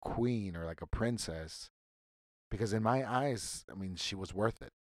a queen or like a princess. Because in my eyes, I mean, she was worth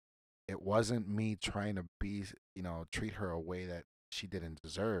it. It wasn't me trying to be, treat her a way that she didn't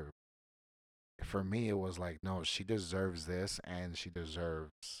deserve. For me, it was like, no, she deserves this and she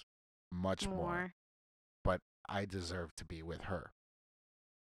deserves much more. But I deserve to be with her.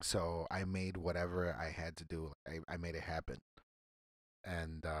 So I made whatever I had to do. I made it happen.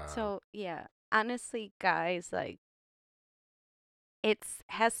 And So yeah, honestly, guys, like it's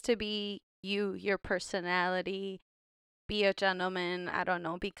has to be you, your personality, be a gentleman. I don't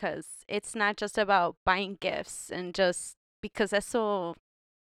know, because it's not just about buying gifts and just because eso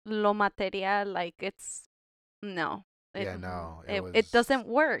lo material, like it's no. It Yeah, no, it doesn't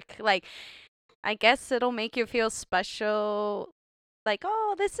work. Like I guess it'll make you feel special, like,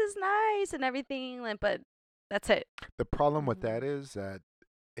 oh, this is nice and everything, like, but that's it. The problem with that is that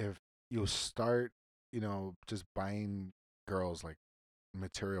if you start, just buying girls like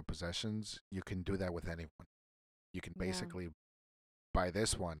material possessions, you can do that with anyone. You can Yeah. basically buy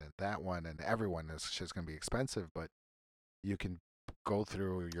this one and that one and everyone. This shit's gonna be expensive, but you can go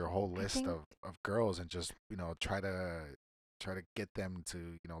through your whole I list think- of girls and just try to get them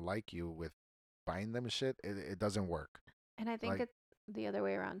to like you with buying them shit. It doesn't work. And I think Like- it's the other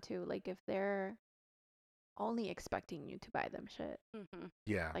way around too. Like if they're only expecting you to buy them shit, Mm-hmm.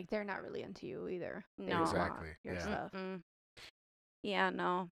 Yeah. like they're not really into you either. They No. just want Exactly, your yeah. stuff. Yeah,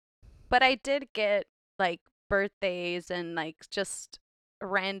 no. But I did get like birthdays and like just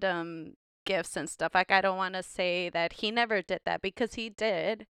random gifts and stuff. Like I don't want to say that he never did that because he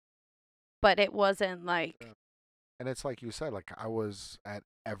did, but it wasn't like And it's like you said, like I was at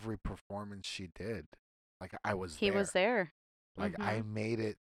every performance she did. Like I was he there. was there. Like I made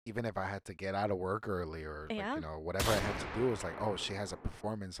it, even if I had to get out of work early or Yeah. like, whatever I had to do was like, oh, she has a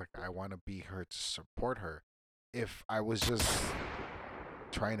performance. Like I want to be her to support her. If I was just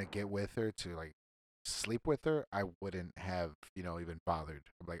trying to get with her to like sleep with her, I wouldn't have, even bothered.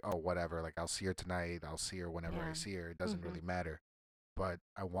 I'm like, oh, whatever. Like I'll see her tonight. I'll see her whenever I Yeah. see her. It doesn't really matter. But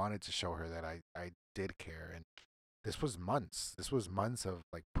I wanted to show her that I did care. And this was months. This was months of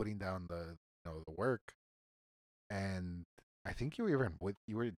like putting down the work. And I think you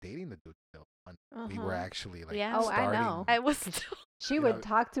were dating the dude still. When we were Uh-huh. actually like Yeah. Oh, I starting. know. I was still She You would know-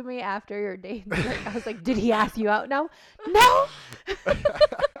 talk to me after your date. Like, I was like, "Did he ask you out now?" No. So,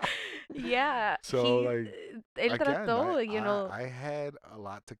 yeah. He, like, él Again, trató, you know. I had a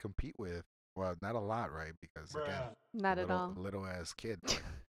lot to compete with. Well, not a lot, right? Because again, Not at all. little ass kid. Like,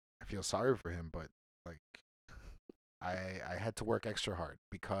 I feel sorry for him, but like, I had to work extra hard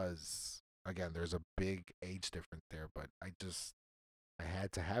because again, there's a big age difference there. But I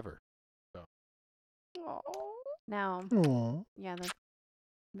had to have her. Now, yeah, that's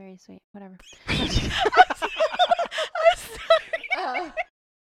very sweet. Whatever. I'm sorry.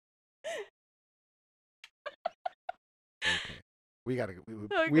 Okay, we gotta. We'll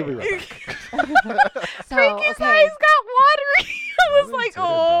Okay. be right back. So, Frankie's okay. eyes got watery. I was No, they like, didn't, bro.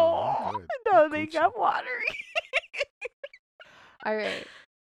 oh, I'm good. no, I'm they Gucci. got watery. All right.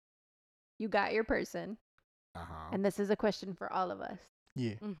 You got your person, Uh-huh. and this is a question for all of us.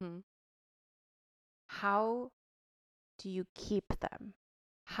 Yeah. Mm-hmm. How do you keep them?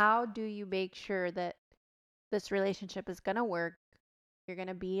 How do you make sure that this relationship is going to work? You're going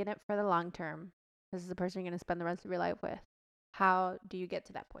to be in it for the long term. This is the person you're going to spend the rest of your life with. How do you get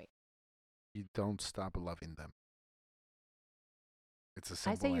to that point? You don't stop loving them. It's a I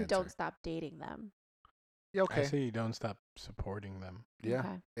simple say you answer. don't stop dating them. Yeah, I okay. say you don't stop supporting them. Yeah.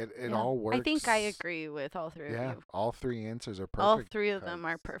 Okay. It Yeah. all works. I think I agree with all three of Yeah, you. all three answers are perfect. All three of them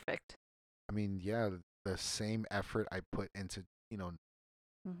are because, perfect. I mean, yeah, the same effort I put into,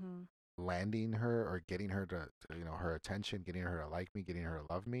 Mm-hmm. landing her or getting her to her attention, getting her to like me, getting her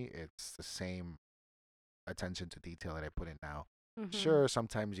to love me, it's the same attention to detail that I put in now. Mhm. Sure,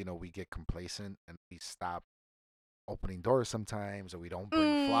 sometimes, we get complacent and we stop opening doors sometimes or we don't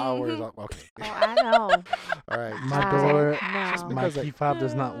bring flowers. Mhm. Okay. Oh, I know. All right. My I door, just know. my because I- key fob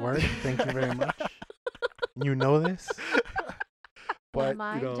does not work. Thank you very much. You know this? Well, But,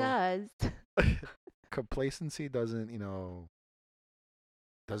 mine does. complacency doesn't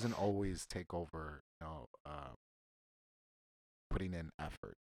always take over putting in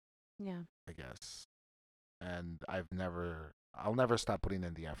effort, Yeah. I guess. And I'll never stop putting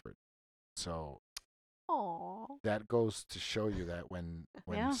in the effort. So Aw. that goes to show you that when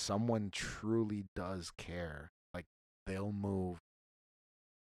Yeah. someone truly does care, like they'll move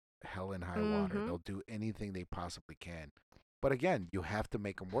hell and high water. Mhm. They'll do anything they possibly can. But again, you have to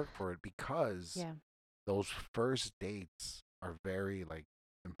make them work for it because Yeah. those first dates are very like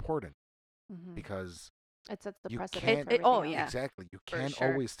important Mm-hmm. because It sets the you precedent can't- for everything oh, else. yeah. exactly you For can't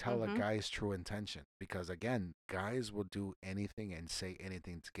sure. always tell a Mhm. guy's true intention because again, guys will do anything and say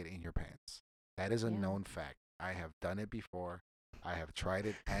anything to get in your pants. That is a Yeah. known fact. I have done it before. I have tried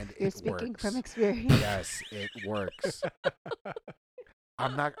it and You're it speaking works. from experience. Yes, it works.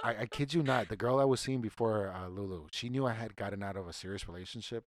 I'm not. I kid you not. The girl I was seeing before, Lulu, she knew I had gotten out of a serious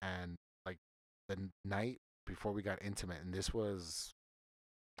relationship, and like the night before we got intimate, and this was,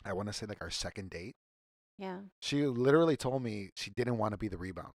 I want to say like our second date. Yeah. She literally told me she didn't want to be the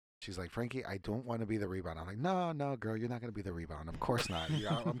rebound. She's like, Frankie, I don't want to be the rebound. I'm like, no, girl, you're not gonna be the rebound. Of course not.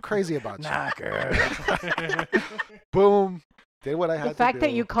 I'm crazy about you. Nah, girl. Boom. Did what I had The fact to that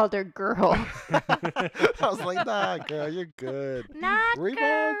do. you called her girl. I was like, nah, girl, you're good. Not Rebound?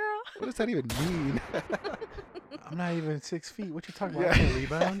 girl. What does that even mean? I'm not even 6 feet. What you talking about? Yeah. I can't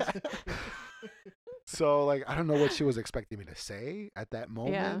rebound. So, like, I don't know what she was expecting me to say at that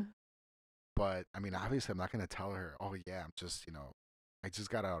moment. Yeah. But, I mean, obviously, I'm not going to tell her, oh, yeah, I'm just, I just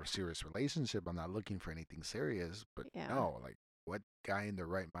got out of a serious relationship. I'm not looking for anything serious. But Yeah. no, like, what guy in their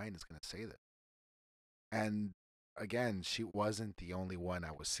right mind is going to say that? And again, she wasn't the only one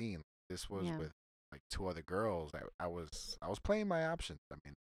I was seeing. This was Yeah. with like 2 other girls. I was playing my options. I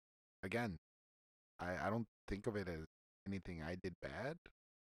mean, again, I don't think of it as anything I did bad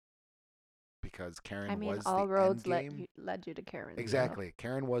because Karen I mean, was all the roads end game. led you to Karen. so- Exactly.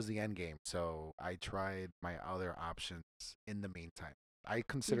 Karen was the end game. So I tried my other options in the meantime. I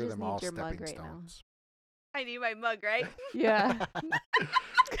consider just them need all your mug stepping right now. stones. I need my mug, right? Yeah.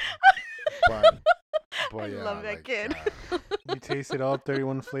 but I yeah, love that like, kid. You tasted all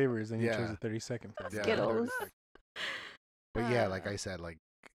 31 flavors, and you chose Yeah. the 32nd flavor. yeah, Skittles. But yeah, like I said, like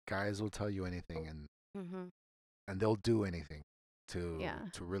guys will tell you anything Mm-hmm. and they'll do anything to Yeah.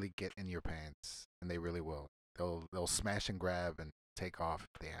 really get in your pants, and they really will. They'll smash and grab and take off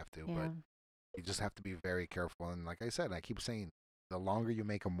if they have to, Yeah. but you just have to be very careful. And like I said, I keep saying, the longer you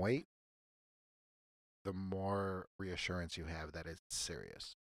make them wait, the more reassurance you have that it's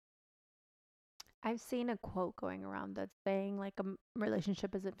serious. I've seen a quote going around that's saying like a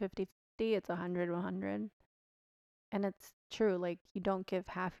relationship isn't 50-50, it's 100-100. And it's true. Like you don't give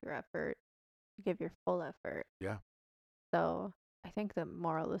half your effort, you give your full effort. Yeah. So I think the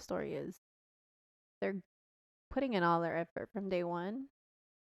moral of the story is they're putting in all their effort from day one.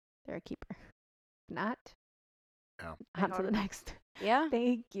 They're a keeper. If not, Yeah. on to the Mejor. next. Yeah.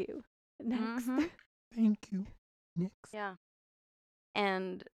 Thank you. Next. Mhm. Thank you. Next. Yeah.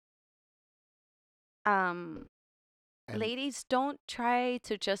 And And ladies, don't try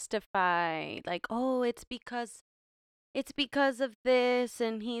to justify like, oh, it's because of this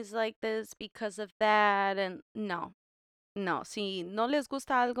and he's like this because of that, and no. Si no les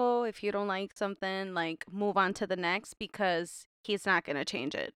gusta algo, if you don't like something, like move on to the next because he's not going to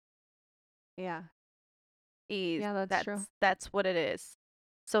change it. Yeah. He's, Yeah, that's true. That's what it is.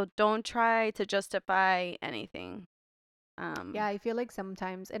 So don't try to justify anything. Yeah, I feel like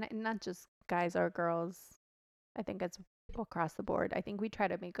sometimes, and not just guys or girls, I think it's across the board. I think we try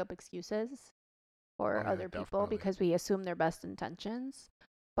to make up excuses for Oh, yeah, other people definitely. because we assume their best intentions.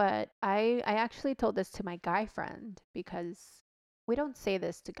 But I actually told this to my guy friend because we don't say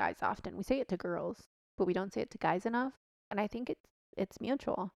this to guys often. We say it to girls, but we don't say it to guys enough. And I think it's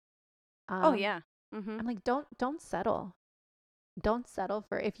mutual. Oh yeah. Mm-hmm. I'm like, don't settle. Don't settle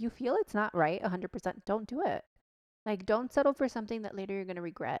for, if you feel it's not right 100%, don't do it. Like, don't settle for something that later you're going to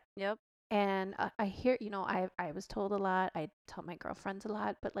regret. Yep. And I hear, I was told a lot. I tell my girlfriends a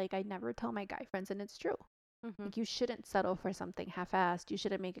lot, but like I never tell my guy friends, and it's true. Mm-hmm. Like you shouldn't settle for something half-assed. You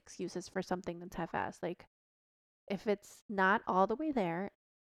shouldn't make excuses for something that's half-assed. Like if it's not all the way there,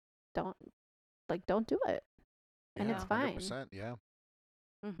 don't do it. And yeah, it's fine. 100%, yeah.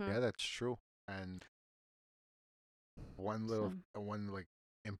 Mm-hmm. Yeah, that's true. And one little one like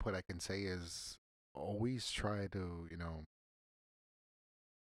input I can say is always try to,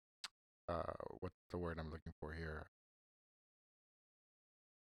 what's the word I'm looking for here?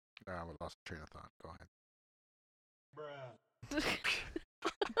 I lost the train of thought. Go ahead.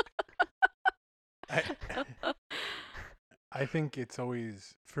 I think it's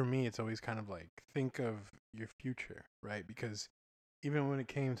always, for me, it's always kind of like, think of your future, right? Because even when it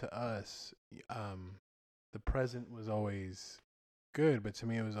came to us, the present was always good, but to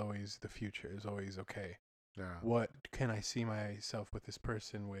me, it was always the future. It was always, okay, Yeah. what can I see myself with this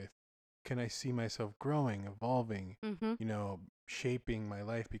person with? Can I see myself growing, evolving, Mm-hmm. shaping my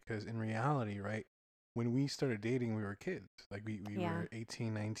life? Because in reality, right, when we started dating, we were kids. Like we Yeah. were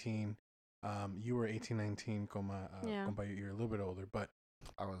 18, 19. You were 18, 19, Yeah. compa, you're a little bit older, but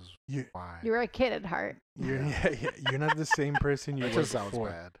I was you, why? You were a kid at heart. you're you're not the same person you That were just sounds before.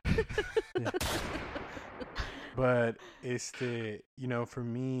 bad. Yeah. But it's for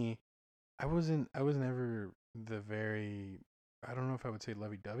me, I was never the very, I don't know if I would say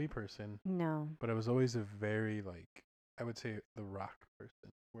lovey-dovey person, No. but I was always a very, like, I would say the rock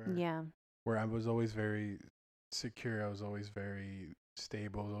person, Yeah. where I was always very secure. I was always very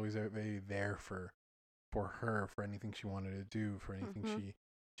stable. I was always very there for her, for anything she wanted to do, for anything Mhm.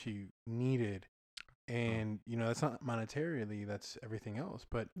 she needed. And that's not monetarily, that's everything else.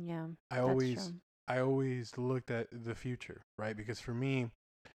 But Yeah. I That's always true. I always looked at the future, right? Because for me,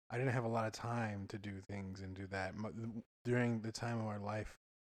 I didn't have a lot of time to do things and do that. During the time of our life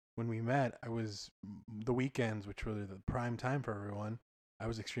when we met, I was the weekends, which were the prime time for everyone. I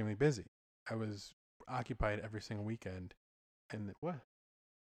was extremely busy. I was occupied every single weekend. And what?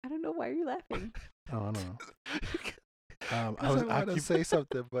 I don't know why you're laughing. Oh, I don't know. I was want to say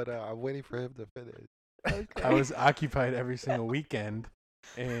something, but I'm waiting for him to finish. Okay. I was occupied every single weekend,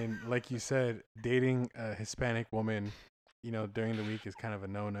 and like you said, dating a Hispanic woman, during the week is kind of a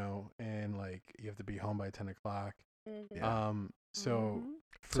no-no, and like you have to be home by 10 o'clock. Yeah. So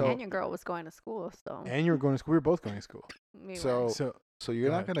And your girl was going to school, so. and you were going to school. We were both going to school. We So- were. So you're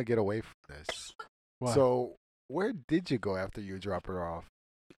Go not ahead. gonna get away from this. what? So where did you go after you dropped her off?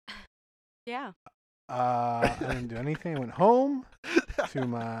 Yeah. I didn't do anything. I went home to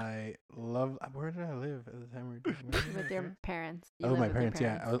my love. Where did I live at the time we were doing? Where did I With your live? parents. You Oh, lived my with your parents.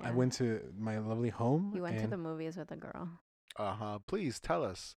 Yeah, I went to my lovely home. You went to and the movies with a girl. Please tell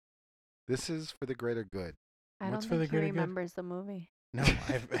us. This is for the greater good. I What's don't for the think he greater good? remembers the movie. No,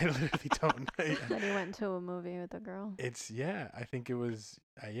 I literally don't. That he went to a movie with a girl. It's I think it was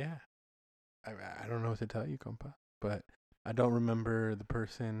yeah. I don't know what to tell you, compa, but I don't remember the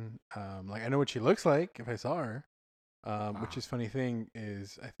person. Like I know what she looks like if I saw her. Which is funny thing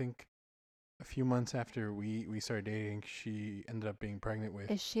is I think a few months after we started dating, she ended up being pregnant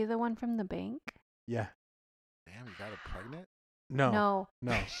with. Is she the one from the bank? Yeah. Damn, you got her pregnant? No.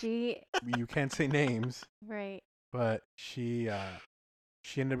 She. You can't say names, Right. but she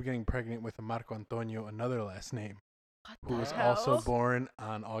ended up getting pregnant with a Marco Antonio, another last name, What who the was hell? also born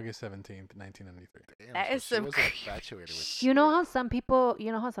on August 17th, 1993. Damn, That so is she some was crazy infatuated with You know how some people.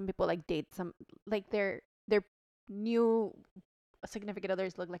 Like date some like their new significant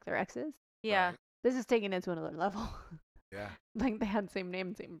others look like their exes. Yeah. right? This is taking it to another level. Yeah. Like they had same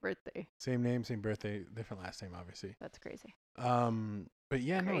name, same birthday. Same name, same birthday, different last name, obviously. That's crazy. But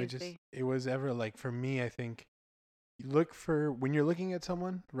yeah, no, Crazy. it was ever like for me. I think you look for when you're looking at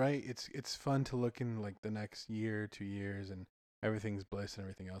someone, right? It's fun to look in like the next year, 2 years, and everything's bliss and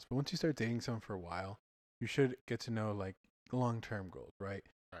everything else. But once you start dating someone for a while, you should get to know like long term goals, right?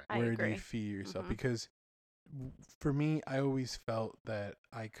 I Where do you agree. feel yourself? Mhm. Because for me, I always felt that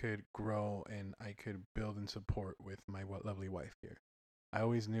I could grow and I could build and support with my lovely wife here. I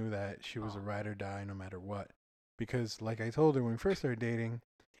always knew that she was a ride or die no matter what. Because, like I told her when we first started dating,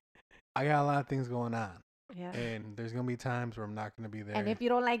 I got a lot of things going on. Yeah. And there's going to be times where I'm not going to be there. And if you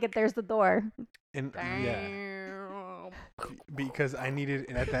don't like it, there's the door. And Damn. because I needed,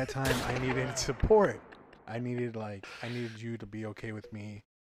 and at that time, I needed support. I needed you to be okay with me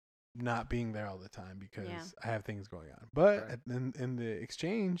not being there all the time because Yeah. I have things going on. But Right. in the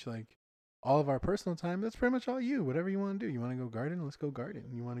exchange, like all of our personal time, that's pretty much all you. Whatever you want to do. You want to go garden? Let's go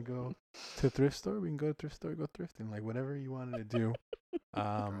garden. You want to go to thrift store? We can go to thrift store, go thrifting. Like whatever you wanted to do.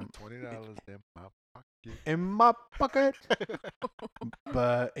 Got $20 in my pocket. In my pocket.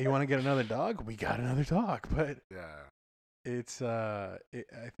 But you want to get another dog? We got another dog. But Yeah. it's I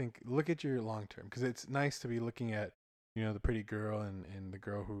think look at your long term because it's nice to be looking at the pretty girl and the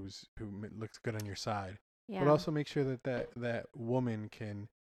girl who looks good on your side, Yeah. but also make sure that woman can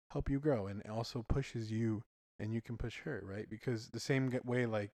help you grow and also pushes you and you can push her, right? Because the same way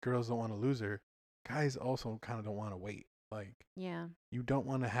like girls don't want to lose her, guys also kind of don't want to wait. Like Yeah. you don't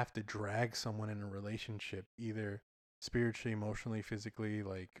want to have to drag someone in a relationship either spiritually, emotionally, physically,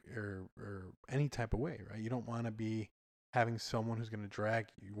 like or any type of way, right? You don't want to be having someone who's going to drag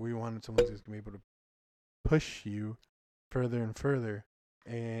you. We wanted someone who's going to be able to push you further and further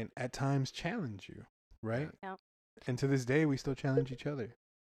and at times challenge you, right? Yep. And to this day we still challenge each other.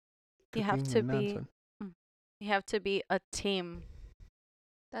 You have Cooking to and be nonsense. You have to be a team.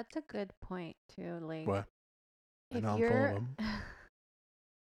 That's a good point too. Like What? I if know I'm full of you're 'em.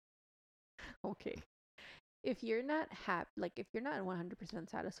 okay. If you're not if you're not 100%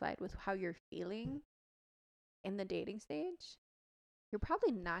 satisfied with how you're feeling in the dating stage, you're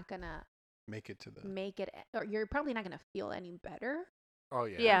probably not gonna Make it to the make it, or you're probably not gonna feel any better Oh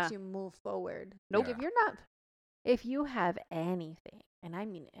yeah. Yeah. once you move forward. Nope. Like if you have anything, and I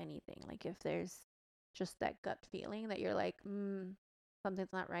mean anything, like if there's just that gut feeling that you're like,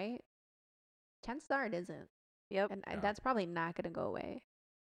 something's not right, chances are it isn't. Yep. And Yeah. that's probably not gonna go away.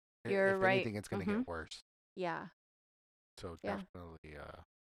 You're if right. anything, it's gonna get worse. Yeah. So Yeah. definitely.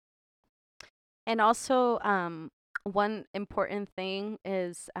 And also, one important thing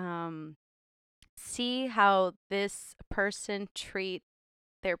is see how this person treat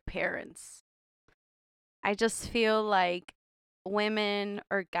their parents. I just feel like women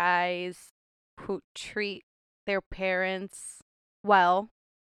or guys who treat their parents well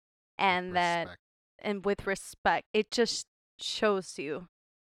and Respect. with respect, it just shows you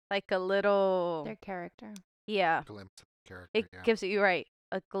like a little, Their character. yeah. Glimpse of the character. It yeah. gives you a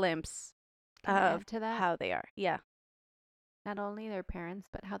glimpse Can I of add to that? how they are. Yeah. Not only their parents,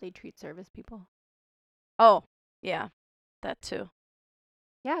 but how they treat service people. Oh, yeah. That too.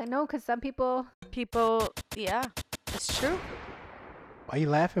 Yeah, no, because some people. People, yeah, it's true. Why you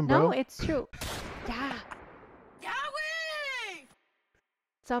laughing, bro? No, it's true. Yeah.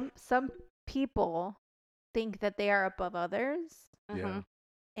 Some people think that they are above others, Yeah. Mhm.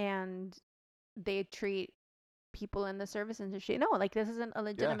 and they treat people in the service industry. No, like this isn't a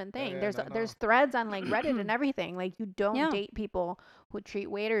legitimate thing. yeah, There's no, there's no. threads on like Reddit and everything. Like you don't Yeah. date people who treat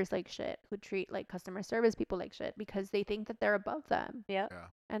waiters like shit, who treat like customer service people like shit because they think that they're above them. Yeah.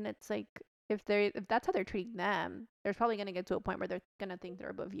 And it's like if that's how they're treating them, they're probably gonna get to a point where they're gonna think they're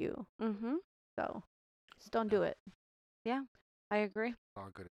above you. Mhm. So just don't do it. I agree. All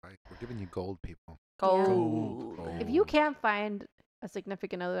good advice. We're giving you gold, people. Gold. Gold. If you can't find a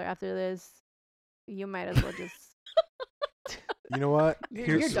significant other after this, you might as well just You know what?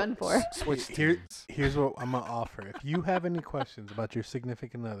 You're done for. Switch Here- teams. Here's what I'm gonna offer. If you have any questions about your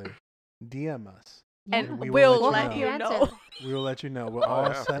significant other, DM us. And we we'll will let let you you know. We will let you know. We'll all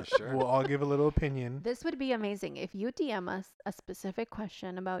yeah, for sure. We'll all give a little opinion. This would be amazing if you DM us a specific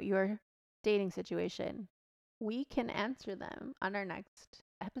question about your dating situation. We can answer them on our next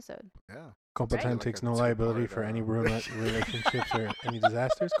episode. Yeah. Compa Right. Time Like takes a no liability two-part, for any relationships or any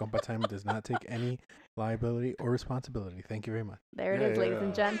disasters. Compa Time does not take any liability or responsibility. Thank you very much. There it Yeah, is, ladies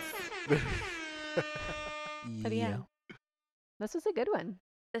and yeah. gents. But yeah. This was a good one.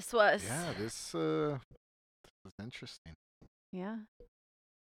 This was. Yeah, this was interesting. Yeah.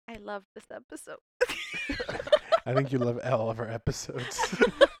 I love this episode. I think you love all of our episodes.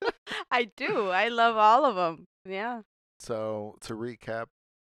 I do. I love all of them. Yeah. So to recap,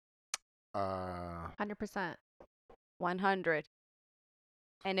 100%. 100.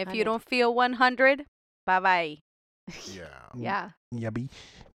 And if 100. you don't feel 100, bye-bye. yeah. Yeah. Yubby.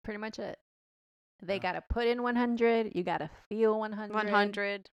 Pretty much it. They Yeah. got to put in 100. You got to feel 100.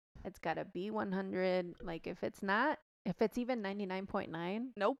 100. It's got to be 100. Like if it's not, if it's even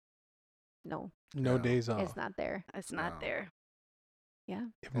 99.9, Nope. no, No No. days off. it's not there. It's not No. there. Yeah.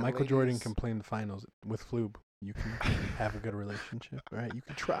 If And Michael Jordan ladies- can play in the finals with Floob, you can have a good relationship, right? You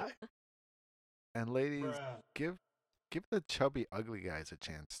can try. And ladies, give the chubby ugly guys a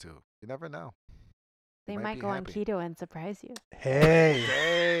chance too. You never know. They might might be go on happy. keto and surprise you. Hey,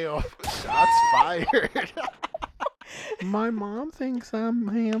 Hey, oh, shots fired. my mom thinks I'm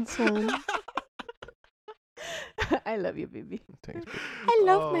handsome. I love you, baby. Thanks, babe. I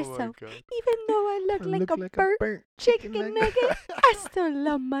love Oh my myself. God. Even though I look I like look a burnt burnt chicken nugget, I still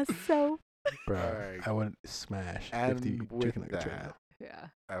love myself. Bro, Alright. I would smash And 50 with chicken nuggets right that, now.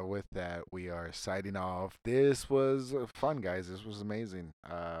 Yeah. with that, we are signing off. This was fun, guys. This was amazing.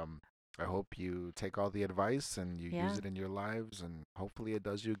 I hope you take all the advice and you Yeah. use it in your lives, and hopefully it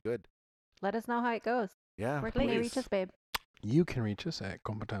does you good. Let us know how it goes. Yeah, Where can they reach please. us, babe? You can reach us at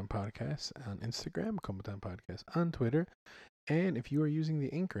Compa Time Podcast on Instagram, Compa Time Podcast on Twitter. And if you are using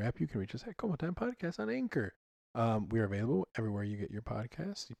the Anchor app, you can reach us at Compa Time Podcast on Anchor. We are available everywhere you get your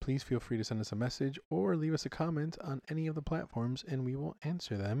podcasts. Please feel free to send us a message or leave us a comment on any of the platforms, and we will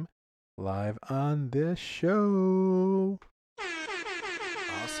answer them live on this show.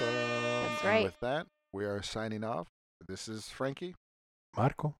 Awesome. That's And right. with that, we are signing off. This is Frankie,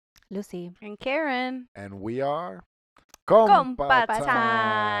 Marco. Lucy. And Karen. and we are Compa Compa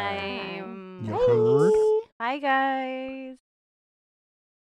time. You heard? Bye, guys.